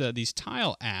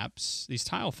tile apps, these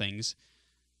tile things,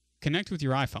 connect with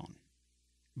your iPhone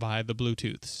by the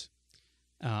Bluetooths,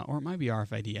 or it might be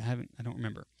RFID. I don't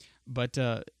remember. But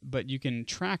you can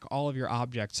track all of your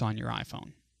objects on your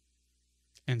iPhone.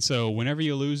 And so whenever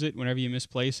you lose it, whenever you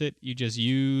misplace it, you just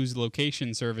use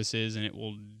location services, and it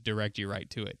will direct you right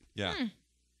to it. Yeah.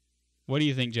 What do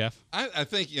you think, Jeff? I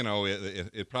think,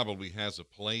 it probably has a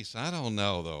place. I don't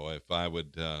know, though, if I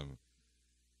would.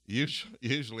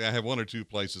 Usually I have one or two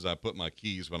places I put my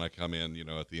keys when I come in,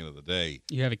 at the end of the day.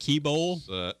 You have a key bowl?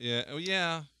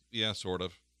 Yeah, sort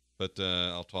of. But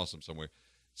I'll toss them somewhere.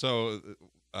 So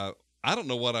I don't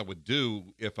know what I would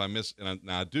do if I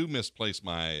I do misplace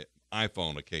my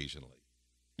iPhone occasionally.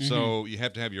 Mm-hmm. So you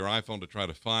have to have your iPhone to try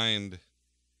to find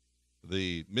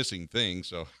the missing thing.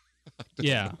 So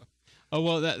Yeah. Oh,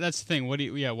 well, that's the thing. What do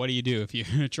you do if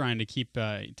you're trying to keep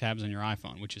tabs on your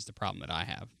iPhone, which is the problem that I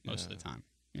have most of the time.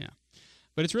 Yeah.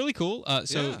 But it's really cool.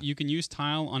 So you can use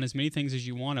Tile on as many things as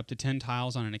you want, up to 10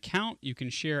 tiles on an account. You can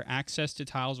share access to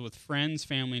tiles with friends,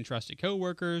 family, and trusted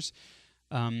coworkers.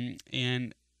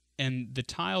 And the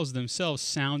tiles themselves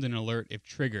sound an alert if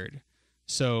triggered.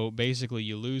 So basically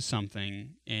you lose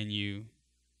something and you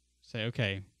say,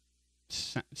 okay,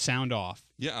 sound off.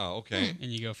 yeah, okay.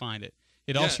 And you go find it.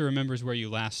 It also remembers where you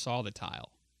last saw the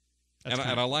tile. And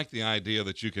I like the idea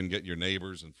that you can get your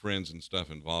neighbors and friends and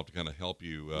stuff involved to kind of help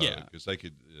you. Because they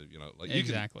could,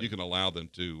 Exactly. you can allow them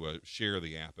to share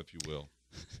the app, if you will.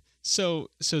 So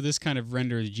this kind of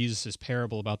renders Jesus'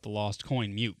 parable about the lost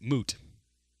coin moot.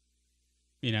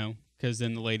 Because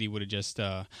then the lady would have just.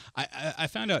 I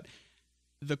found out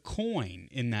the coin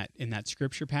in that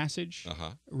scripture passage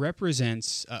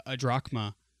represents a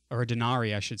drachma, or a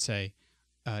denarii, I should say.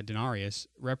 Denarius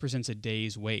represents a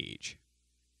day's wage.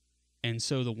 And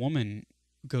so the woman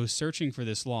goes searching for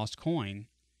this lost coin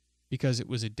because it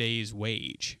was a day's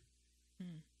wage.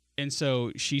 And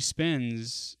so she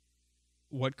spends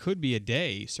what could be a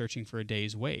day searching for a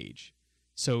day's wage.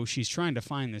 So she's trying to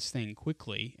find this thing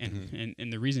quickly.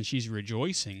 And the reason she's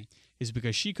rejoicing is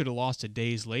because she could have lost a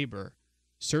day's labor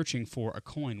searching for a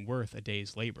coin worth a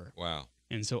day's labor. Wow.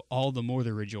 And so all the more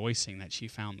the rejoicing that she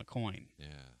found the coin.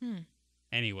 Yeah.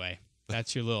 Anyway,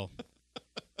 that's your little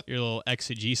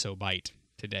exegeso bite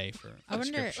today for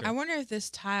scripture. I wonder if this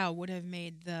tile would have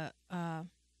made the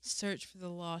search for the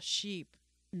lost sheep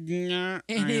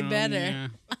Any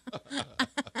better.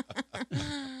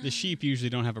 The sheep usually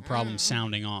don't have a problem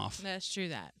sounding off. That's true.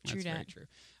 That's very true.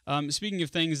 Speaking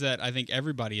of things that I think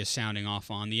everybody is sounding off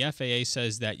on, the FAA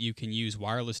says that you can use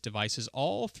wireless devices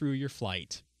all through your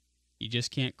flight. You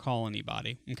just can't call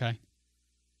anybody. Okay.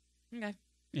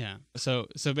 Yeah. So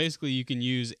basically you can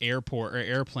use airport or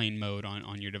airplane mode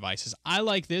on your devices. I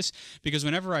like this because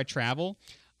whenever I travel,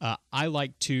 I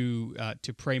like to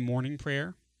pray morning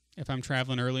prayer if I'm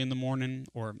traveling early in the morning,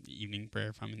 or evening prayer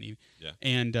if I'm in the evening.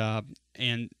 Yeah.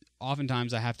 And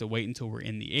oftentimes I have to wait until we're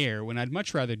in the air when I'd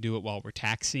much rather do it while we're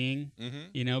taxiing,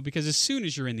 because as soon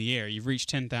as you're in the air, you've reached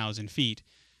 10,000 feet,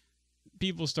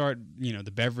 people start,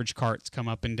 the beverage carts come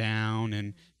up and down,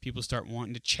 and people start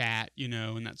wanting to chat,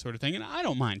 and that sort of thing. And I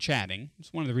don't mind chatting.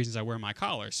 It's one of the reasons I wear my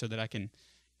collar, so that I can,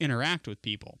 interact with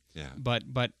people. Yeah. But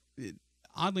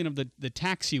oddly enough, the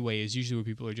taxiway is usually where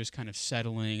people are just kind of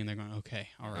settling and they're going, okay,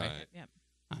 all right. Yep.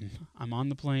 I'm on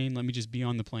the plane. Let me just be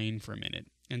on the plane for a minute.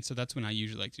 And so that's when I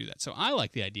usually like to do that. So I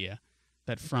like the idea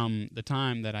that from the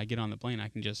time that I get on the plane, I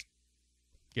can just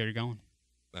get her going.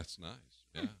 That's nice.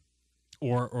 Yeah.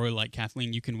 Or like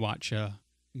Kathleen, you can watch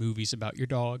movies about your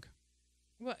dog.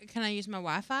 What, can I use my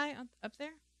Wi-Fi up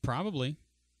there? Probably.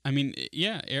 I mean,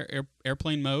 yeah,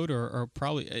 airplane mode or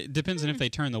probably. It depends on if they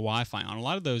turn the Wi-Fi on. A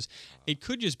lot of those, it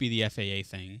could just be the FAA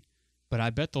thing, but I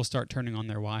bet they'll start turning on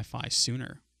their Wi-Fi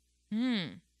sooner.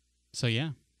 So,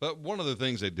 yeah. But one of the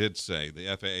things they did say, the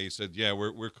FAA said, yeah,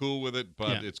 we're cool with it, but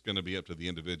Yeah. it's going to be up to the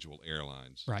individual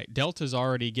airlines. Right. Delta's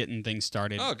already getting things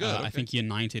started. Oh, good. I Okay. think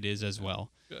United is as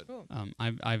well. Good. Cool.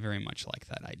 I very much like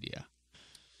that idea.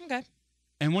 Okay.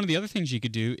 And one of the other things you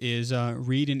could do is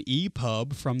read an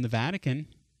EPUB from the Vatican.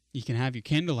 You can have your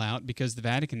Kindle out because the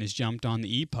Vatican has jumped on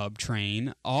the EPUB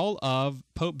train. All of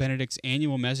Pope Benedict's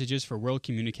annual messages for World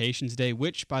Communications Day,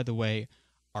 which, by the way,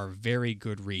 are very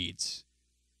good reads.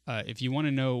 If you want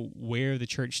to know where the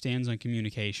church stands on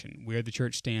communication, where the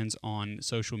church stands on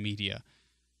social media,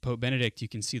 Pope Benedict, you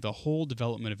can see the whole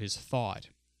development of his thought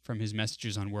from his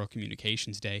messages on World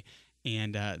Communications Day.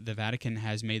 And the Vatican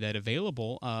has made that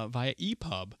available via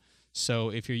EPUB. So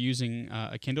if you're using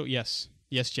a Kindle, yes,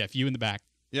 Jeff, you in the back.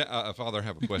 Yeah, Father, I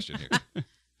have a question here.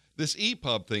 This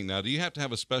EPUB thing now, do you have to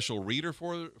have a special reader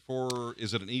for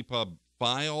is it an EPUB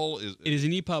file? It is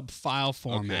an EPUB file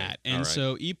format, Okay, and all right.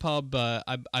 so EPUB,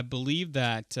 I believe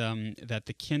that that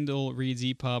the Kindle reads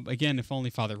EPUB. Again, if only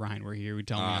Father Ryan were here, would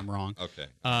tell me I'm wrong. Okay.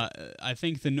 I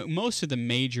think most of the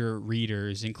major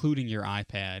readers, including your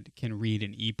iPad, can read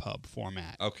an EPUB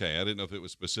format. Okay, I didn't know if it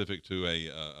was specific to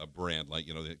a brand, like,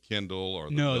 the Kindle or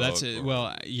the No, book that's or-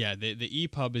 well, yeah. The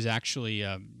EPUB is actually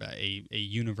a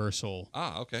universal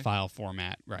okay. file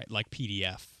format, right? Like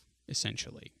PDF,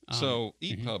 essentially. So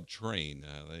EPUB train,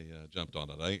 they jumped on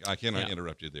it. I cannot Yeah.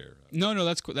 interrupt you there. No,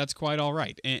 that's quite all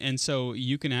right. And so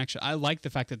you can actually, I like the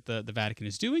fact that the Vatican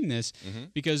is doing this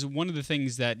because one of the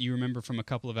things that you remember from a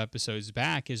couple of episodes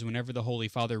back is whenever the Holy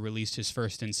Father released his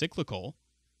first encyclical,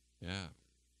 Yeah.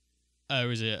 there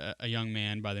was a young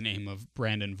man by the name of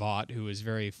Brandon Vaught who was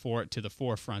very to the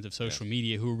forefront of social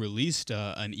media who released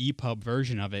an EPUB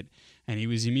version of it, and he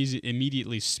was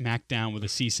immediately smacked down with a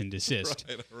cease and desist.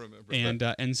 Right, I remember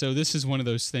that. And so this is one of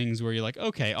those things where you're like,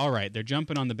 okay, all right, they're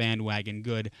jumping on the bandwagon,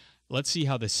 good. Let's see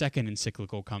how the second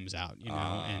encyclical comes out,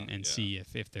 and see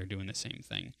if they're doing the same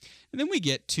thing. And then we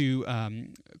get to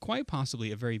quite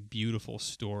possibly a very beautiful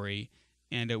story.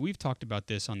 And we've talked about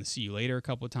this on the See You Later a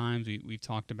couple of times. We've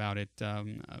talked about it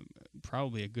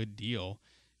probably a good deal.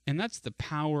 And that's the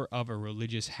power of a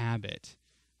religious habit.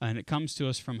 And it comes to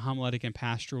us from Homiletic and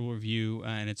Pastoral Review,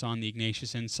 and it's on the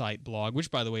Ignatius Insight blog,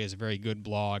 which, by the way, is a very good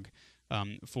blog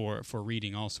for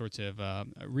reading all sorts of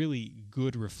really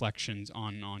good reflections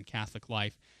on Catholic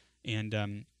life.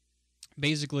 And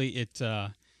basically,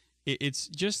 it's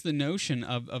just the notion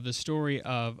of the story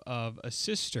of a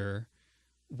sister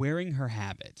wearing her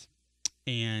habit,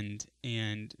 and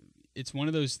it's one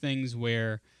of those things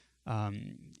where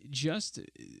just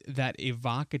that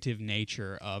evocative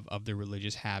nature of the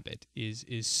religious habit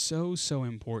is so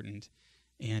important,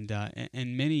 and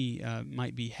many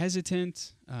might be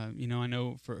hesitant. I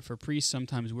know for priests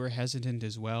sometimes we're hesitant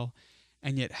as well,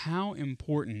 and yet how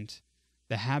important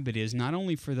the habit is not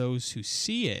only for those who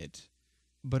see it,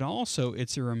 but also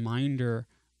it's a reminder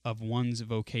of one's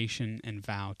vocation and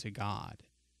vow to God.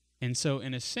 And so,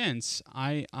 in a sense,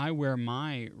 I wear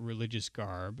my religious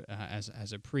garb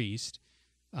as a priest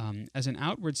as an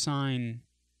outward sign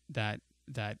that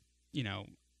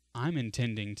I'm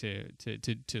intending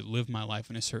to live my life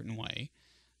in a certain way,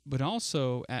 but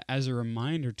also as a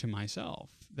reminder to myself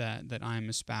that I'm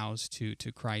espoused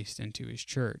to Christ and to His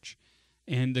Church.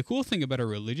 And the cool thing about a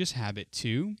religious habit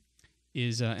too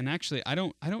is, and actually, I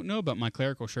don't know about my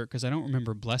clerical shirt because I don't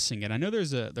remember blessing it. I know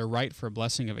there's the rite for a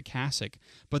blessing of a cassock,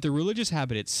 but the religious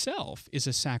habit itself is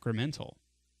a sacramental.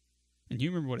 And you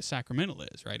remember what a sacramental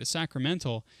is, right? A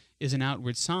sacramental is an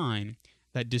outward sign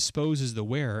that disposes the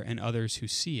wearer and others who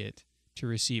see it to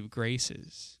receive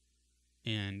graces.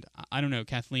 And I don't know,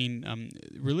 Kathleen,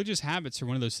 religious habits are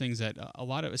one of those things that a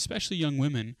lot of, especially young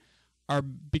women, are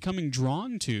becoming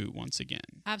drawn to once again.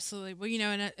 Absolutely. Well,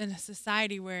 in a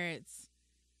society where it's,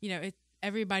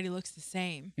 everybody looks the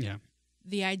same. Yeah.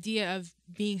 The idea of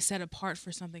being set apart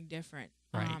for something different.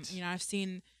 Right. I've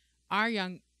seen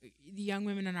the young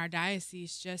women in our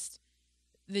diocese just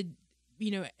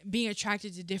being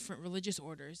attracted to different religious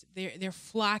orders. They're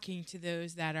flocking to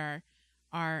those that are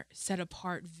are set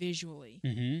apart visually,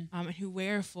 Mm-hmm. and who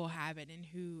wear a full habit and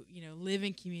who live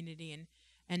in community,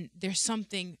 and there's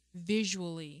something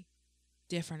visually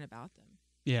different about them.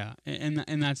 Yeah,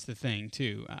 and that's the thing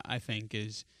too. I think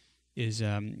is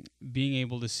being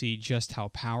able to see just how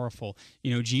powerful.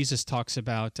 Jesus talks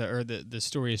about, or the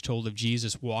story is told of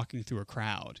Jesus walking through a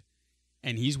crowd,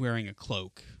 and he's wearing a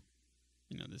cloak.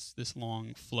 This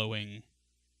long flowing,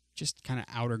 just kind of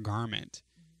outer garment.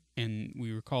 And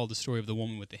we recall the story of the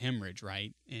woman with the hemorrhage,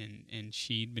 right? And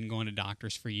she'd been going to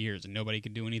doctors for years, and nobody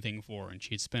could do anything for her, and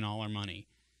she'd spent all her money.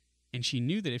 And she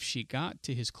knew that if she got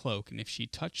to his cloak and if she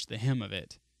touched the hem of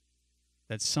it,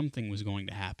 that something was going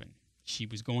to happen. She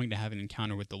was going to have an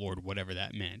encounter with the Lord, whatever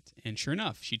that meant. And sure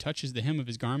enough, she touches the hem of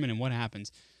his garment, and what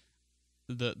happens?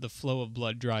 The flow of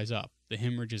blood dries up. The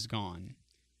hemorrhage is gone.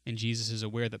 And Jesus is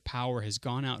aware that power has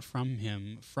gone out from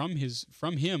him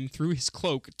through his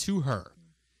cloak to her.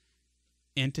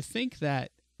 And to think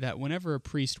that whenever a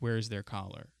priest wears their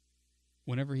collar,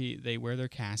 whenever they wear their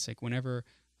cassock, whenever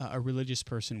a religious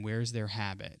person wears their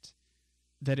habit,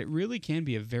 that it really can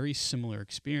be a very similar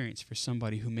experience for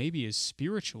somebody who maybe is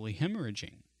spiritually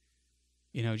hemorrhaging.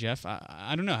 Jeff,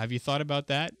 I don't know. Have you thought about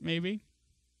that maybe?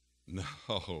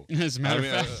 No. As a matter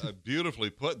of fact. Beautifully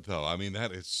put, though. I mean,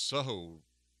 that is so...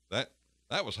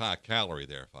 That was high calorie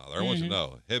there, Father. I want you to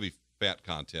know, heavy fat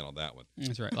content on that one.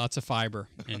 That's right. Lots of fiber.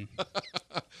 And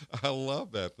I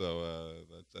love that, though.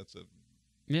 That's a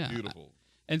beautiful...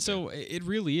 And so it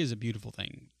really is a beautiful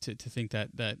thing to think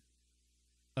that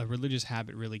a religious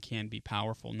habit really can be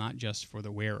powerful, not just for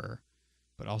the wearer,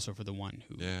 but also for the one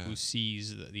who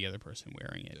sees the other person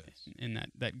wearing it. Yes. And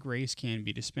that grace can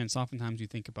be dispensed. Oftentimes we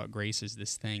think about grace as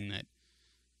this thing that,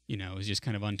 is just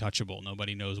kind of untouchable.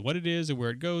 Nobody knows what it is or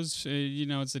where it goes.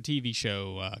 It's a TV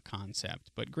show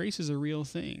concept. But grace is a real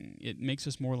thing. It makes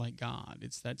us more like God.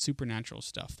 It's that supernatural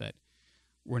stuff that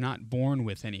we're not born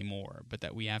with anymore, but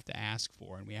that we have to ask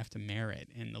for and we have to merit.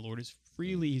 And the Lord is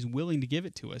He's willing to give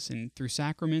it to us. And through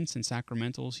sacraments and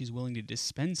sacramentals, He's willing to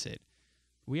dispense it.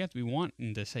 We have to be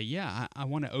wanting to say, I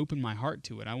want to open my heart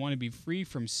to it. I want to be free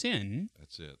from sin.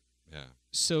 That's it, yeah.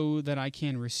 So that I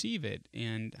can receive it.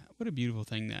 And what a beautiful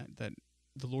thing that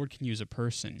the Lord can use a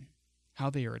person,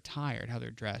 how they are attired, how they're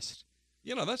dressed.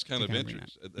 That's kind of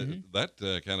interesting.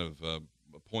 That kind of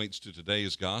points to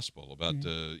today's gospel about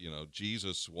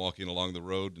Jesus walking along the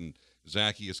road and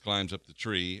Zacchaeus climbs up the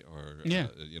tree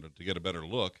to get a better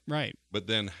look. Right. But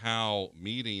then how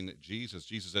meeting Jesus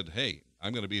said, "Hey,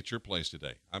 I'm going to be at your place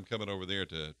today. I'm coming over there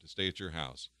to stay at your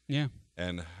house." Yeah.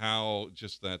 And how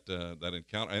just that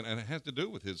encounter, and it has to do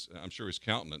with his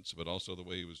countenance, but also the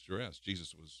way he was dressed.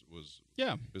 Jesus was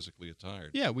physically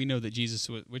attired. Yeah, we know that Jesus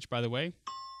was, which by the way,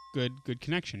 good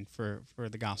connection for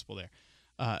the gospel there.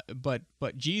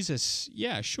 But Jesus,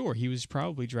 sure, he was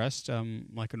probably dressed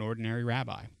like an ordinary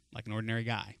rabbi, like an ordinary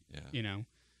guy. Yeah.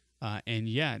 And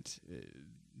yet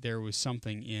there was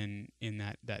something in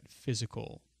that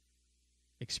physical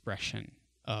expression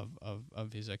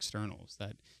of his externals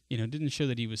that didn't show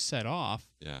that he was set off.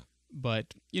 Yeah.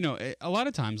 But a lot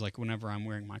of times, like whenever I'm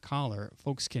wearing my collar,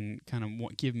 folks can kind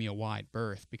of give me a wide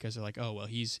berth because they're like, oh well,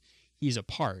 he's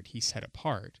apart, he's set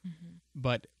apart. Mm-hmm.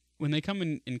 But when they come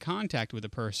in contact with a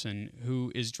person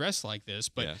who is dressed like this,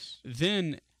 but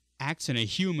then acts in a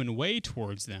human way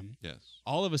towards them,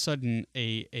 all of a sudden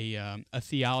a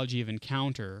theology of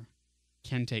encounter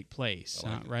can take place,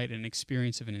 right? An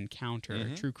experience of an encounter,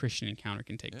 a true Christian encounter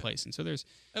can take place. And so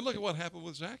and look at what happened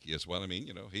with Zacchaeus. Well, I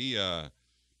mean,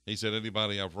 he said,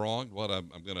 anybody I've wronged,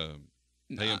 I'm going to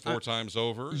pay him 4 times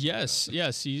over. Yes.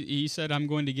 He said, I'm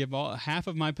going to give half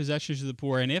of my possessions to the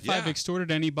poor, and if I've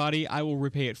extorted anybody, I will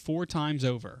repay it 4 times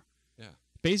over. Yeah.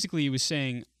 Basically, he was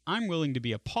saying, I'm willing to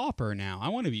be a pauper now. I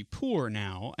want to be poor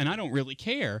now, and I don't really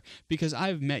care because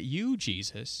I've met you,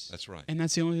 Jesus. That's right. And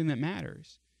that's the only thing that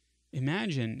matters.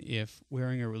 Imagine if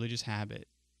wearing a religious habit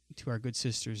to our good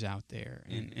sisters out there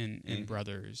and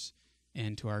brothers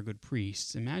and to our good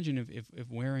priests, imagine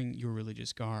if wearing your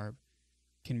religious garb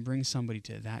can bring somebody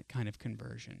to that kind of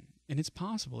conversion. And it's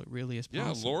possible. It really is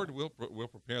possible. Yeah, Lord will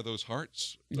prepare those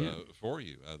hearts for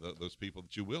you, those people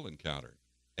that you will encounter,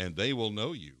 and they will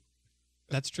know you.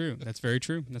 That's true. That's very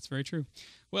true. That's very true.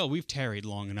 Well, we've tarried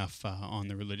long enough on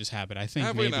the religious habit. I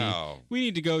think maybe we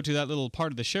need to go to that little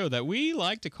part of the show that we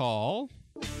like to call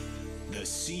the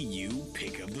CU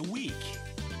Pick of the Week.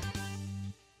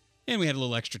 And we had a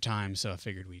little extra time, so I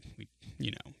figured we'd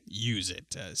use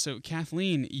it. So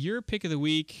Kathleen, your pick of the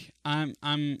week, I'm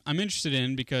interested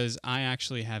in because I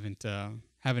actually haven't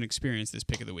experienced this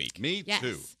pick of the week. Me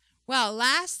too. Well,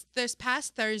 this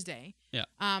past Thursday, Yeah.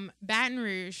 Baton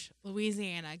Rouge,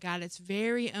 Louisiana, got its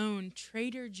very own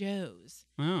Trader Joe's.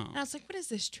 Oh. And I was like, what is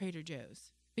this Trader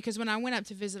Joe's? Because when I went up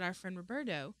to visit our friend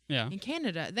Roberto Yeah. in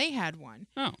Canada, they had one.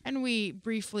 Oh. And we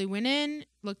briefly went in,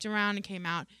 looked around, and came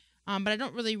out. But I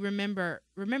don't really remember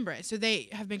it. So they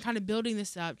have been kind of building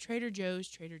this up, Trader Joe's.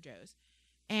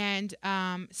 And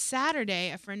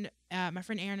Saturday, my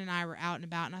friend Aaron and I were out and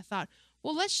about, and I thought,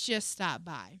 well, let's just stop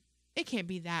by. It can't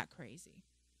be that crazy.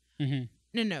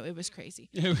 Mm-hmm. No, it was crazy.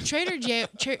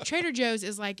 Trader Joe's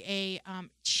is like a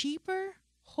cheaper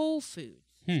Whole Foods.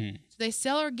 So they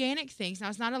sell organic things. Now,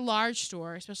 it's not a large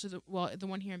store, especially the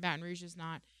one here in Baton Rouge is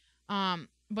not.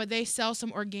 But they sell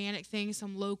some organic things,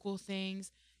 some local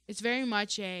things. It's very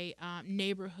much a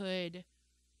neighborhood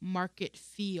market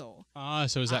feel.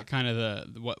 So is that kind of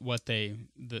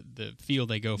the feel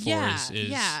they go for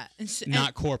is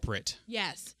not corporate?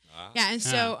 Yes. Yeah, and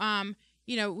so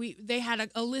they had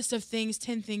a list of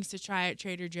 10 things to try at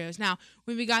Trader Joe's. Now,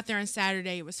 when we got there on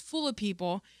Saturday, it was full of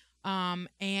people,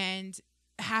 and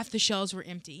half the shelves were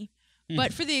empty.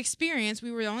 But for the experience,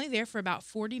 we were only there for about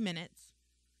 40 minutes.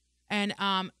 And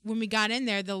when we got in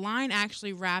there, the line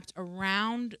actually wrapped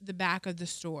around the back of the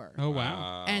store. Oh,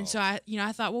 wow. And so I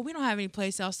thought, well, we don't have any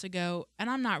place else to go, and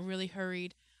I'm not really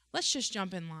hurried. Let's just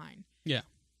jump in line. Yeah.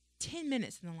 10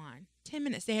 minutes in the line. 10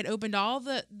 minutes. They had opened all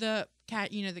the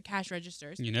cash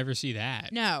registers. You never see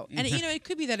that. No. And it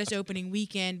could be that it's opening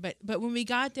weekend, but when we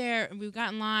got there and we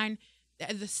got in line,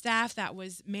 the staff that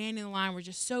was manning the line were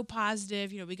just so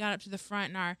positive. We got up to the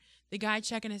front, and the guy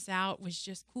checking us out was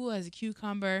just cool as a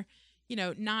cucumber.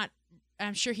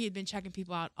 I'm sure he had been checking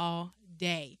people out all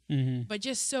day, but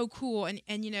just so cool. And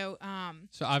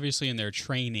so obviously in their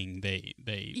training, they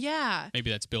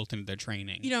maybe that's built into their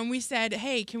training. And we said,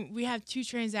 hey, can we have 2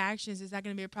 transactions? Is that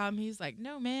going to be a problem? He's like,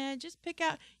 no, man, just pick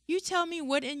out. You tell me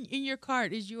what in your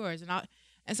cart is yours, and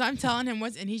so I'm telling him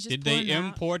what's, and he's just did they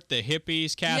import the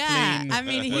hippies, Kathleen? Yeah, I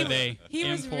mean, he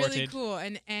was imported? really cool,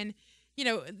 and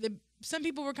some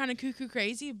people were kind of cuckoo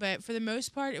crazy, but for the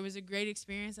most part, it was a great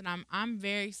experience, and I'm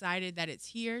very excited that it's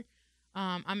here.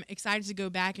 I'm excited to go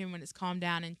back and when it's calmed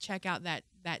down and check out that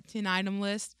 10 item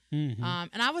list. And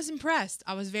I was impressed.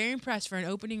 I was very impressed for an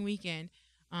opening weekend.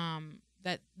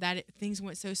 Things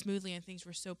went so smoothly and things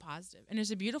were so positive. And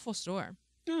it's a beautiful store.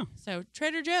 Oh. So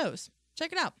Trader Joe's,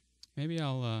 check it out. Maybe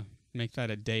I'll make that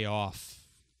a day off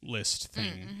list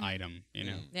item.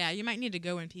 Yeah, you might need to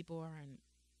go when people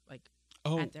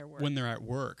are at their work. When they're at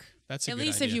work. That's a at good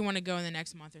least idea. if you want to go in the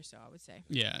next month or so, I would say.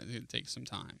 Yeah, it takes some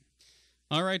time.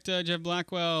 All right, Jeff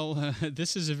Blackwell,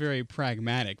 this is a very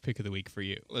pragmatic pick of the week for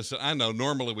you. Listen, I know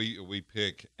normally we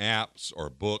pick apps or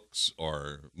books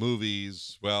or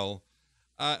movies. Well,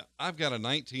 I've got a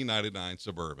 1999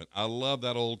 Suburban. I love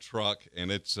that old truck,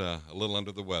 and it's a little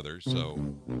under the weather,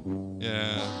 so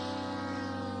yeah.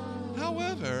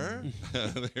 However,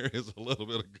 there is a little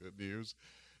bit of good news.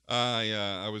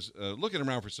 I was looking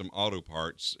around for some auto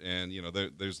parts, and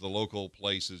there's the local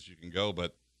places you can go,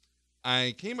 but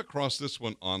I came across this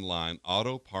one online,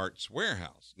 Auto Parts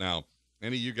Warehouse. Now,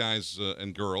 any of you guys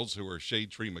and girls who are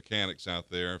shade tree mechanics out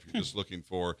there, if you're just looking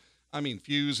for,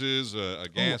 fuses, a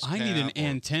gas cap. I need an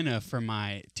antenna for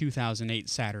my 2008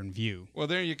 Saturn Vue. Well,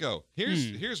 there you go.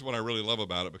 Here's what I really love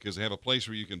about it, because they have a place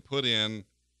where you can put in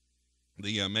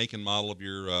the make and model of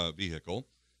your vehicle,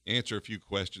 answer a few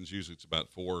questions. Usually it's about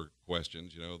 4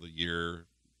 questions, the year,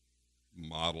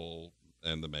 model,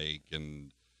 and the make,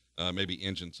 and maybe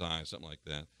engine size, something like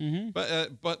that.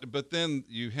 But then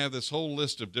you have this whole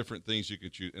list of different things you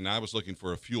could choose. And I was looking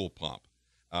for a fuel pump.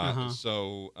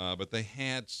 But they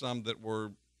had some that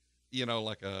were,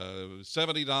 like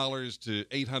 $70 to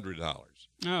 $800.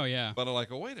 Oh, yeah. But I'm like,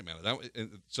 wait a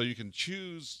minute. So you can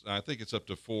choose, I think it's up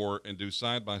to 4, and do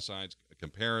side-by-side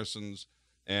comparisons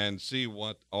and see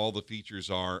what all the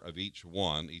features are of each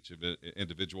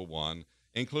individual one,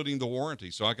 including the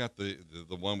warranty. So I got the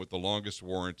one with the longest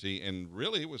warranty, and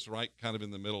really it was right kind of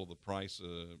in the middle of the price.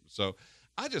 So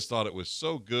I just thought it was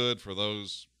so good for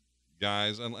those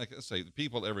guys. And like I say, the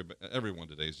people, everyone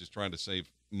today is just trying to save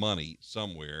money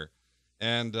somewhere.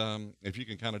 And if you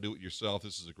can kind of do it yourself,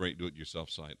 this is a great do-it-yourself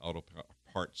site, Auto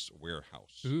Parts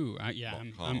Warehouse. Ooh,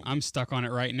 I'm stuck on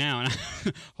it right now. And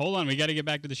hold on, we got to get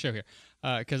back to the show here,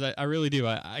 because I really do.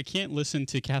 I can't listen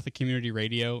to Catholic Community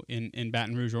Radio in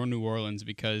Baton Rouge or New Orleans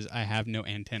because I have no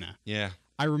antenna. Yeah.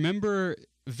 I remember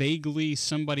vaguely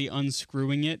somebody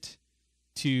unscrewing it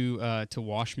to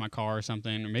wash my car or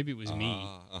something, or maybe it was me,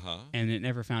 and it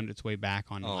never found its way back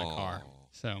onto my car.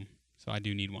 So So I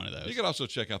do need one of those. You can also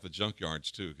check out the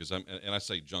junkyards too, because I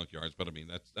say junkyards, but I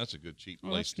mean that's a good cheap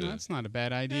place to. That's not a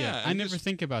bad idea. Yeah, I never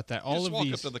think about that. All just of walk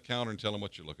these up to the counter and tell them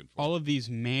what you're looking for. all of these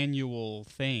manual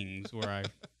things where I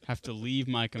have to leave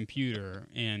my computer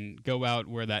and go out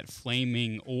where that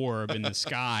flaming orb in the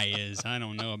sky is. I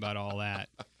don't know about all that.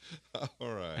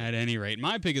 All right. At any rate,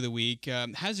 my pick of the week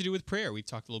has to do with prayer. We've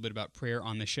talked a little bit about prayer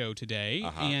on the show today.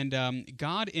 And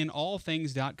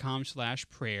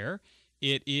godinallthings.com/prayer.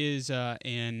 It is a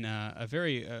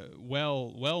very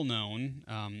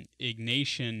well-known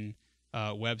Ignatian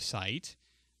website,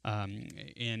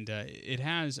 and it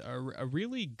has a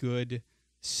really good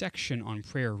section on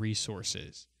prayer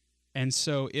resources. And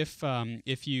so if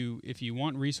you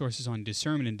want resources on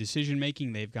discernment and decision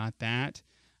making, they've got that.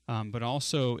 But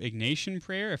also Ignatian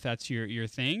prayer, if that's your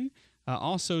thing.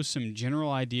 Also some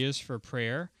general ideas for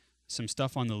prayer, some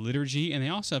stuff on the liturgy, and they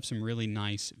also have some really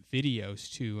nice videos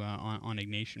too on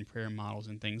Ignatian prayer models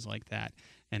and things like that.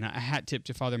 And a hat tip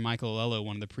to Father Michael Lello,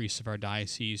 one of the priests of our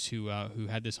diocese, who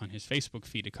had this on his Facebook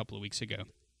feed a couple of weeks ago.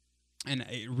 And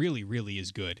it really, really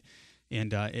is good.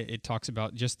 And it talks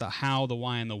about just the how, the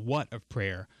why, and the what of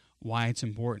prayer, why it's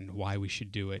important, why we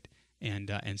should do it, and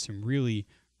some really,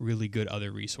 really good other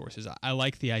resources. I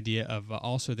like the idea of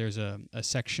also there's a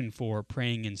section for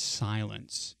praying in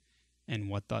silence and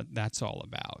what that's all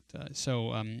about.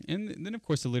 And then, of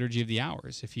course, the Liturgy of the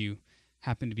Hours. If you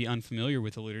happen to be unfamiliar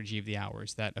with the Liturgy of the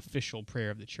Hours, that official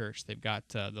prayer of the Church, they've got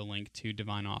the link to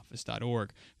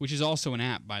divineoffice.org, which is also an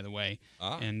app, by the way.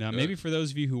 And maybe for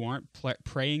those of you who aren't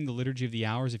praying the Liturgy of the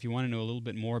Hours, if you want to know a little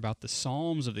bit more about the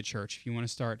Psalms of the Church, if you want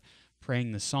to start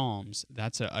praying the Psalms,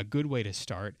 that's a good way to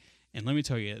start. And let me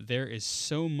tell you, there is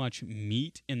so much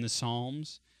meat in the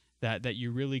Psalms that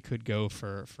you really could go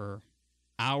for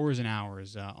hours and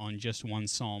hours on just one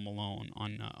psalm alone,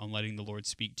 on letting the Lord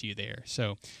speak to you there.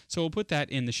 So we'll put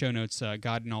that in the show notes,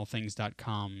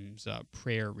 godinallthings.com's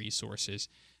prayer resources.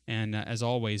 And as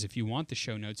always, if you want the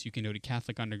show notes, you can go to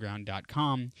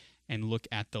catholicunderground.com and look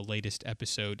at the latest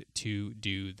episode to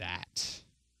do that.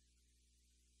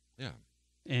 Yeah.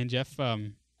 And Jeff,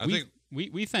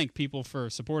 we thank people for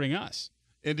supporting us.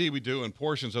 Indeed, we do, and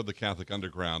portions of the Catholic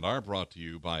Underground are brought to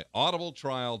you by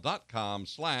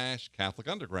audibletrial.com/Catholic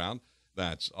Underground.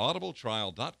 That's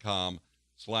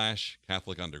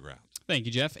audibletrial.com/Catholic Underground. Thank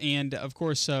you, Jeff. And, of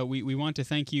course, we want to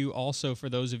thank you also for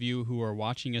those of you who are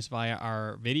watching us via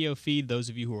our video feed, those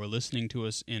of you who are listening to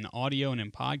us in audio and in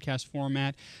podcast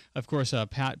format. Of course,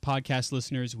 podcast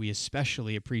listeners, we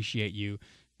especially appreciate you,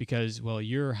 because, well,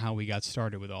 you're how we got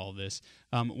started with all of this.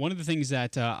 One of the things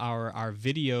that our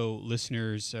video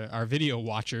listeners, our video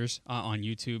watchers on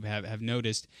YouTube have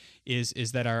noticed is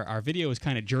that our video is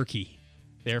kind of jerky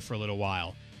there for a little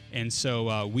while. And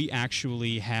so we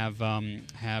actually have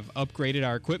upgraded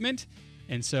our equipment.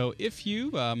 And so if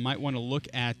you might want to look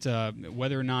at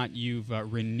whether or not you've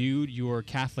renewed your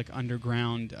Catholic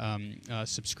Underground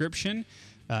subscription,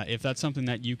 if that's something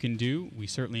that you can do, we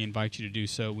certainly invite you to do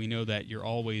so. We know that you're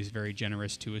always very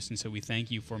generous to us, and so we thank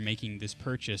you for making this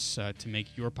purchase to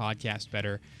make your podcast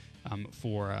better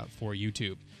for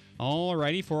YouTube.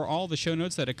 Alrighty, for all the show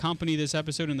notes that accompany this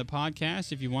episode in the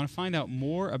podcast, if you want to find out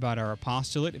more about our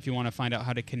apostolate, if you want to find out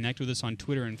how to connect with us on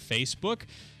Twitter and Facebook,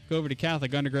 go over to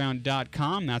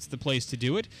CatholicUnderground.com. That's the place to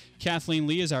do it. Kathleen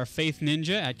Lee is our faith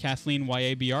ninja at Kathleen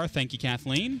YABR. Thank you,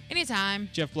 Kathleen. Anytime.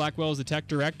 Jeff Blackwell is the tech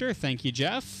director. Thank you,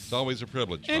 Jeff. It's always a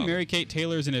privilege. And Father. Mary Kate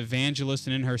Taylor is an evangelist,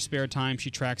 and in her spare time, she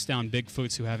tracks down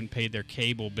Bigfoots who haven't paid their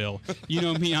cable bill. You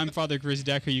know me. I'm Father Chris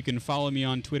Decker. You can follow me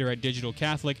on Twitter at Digital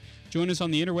Catholic. Join us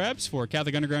on the interwebs for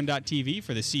CatholicUnderground.tv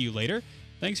for the See You Later.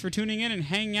 Thanks for tuning in and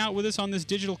hanging out with us on this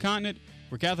digital continent.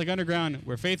 We're Catholic Underground.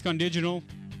 We're Faith Gone Digital.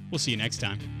 We'll see you next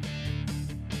time.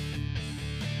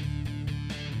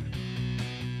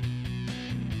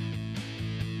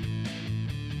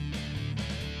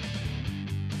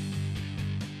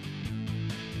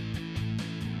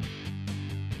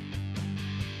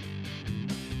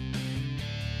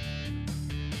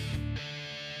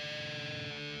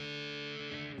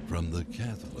 From the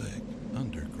Catholic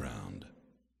Underground.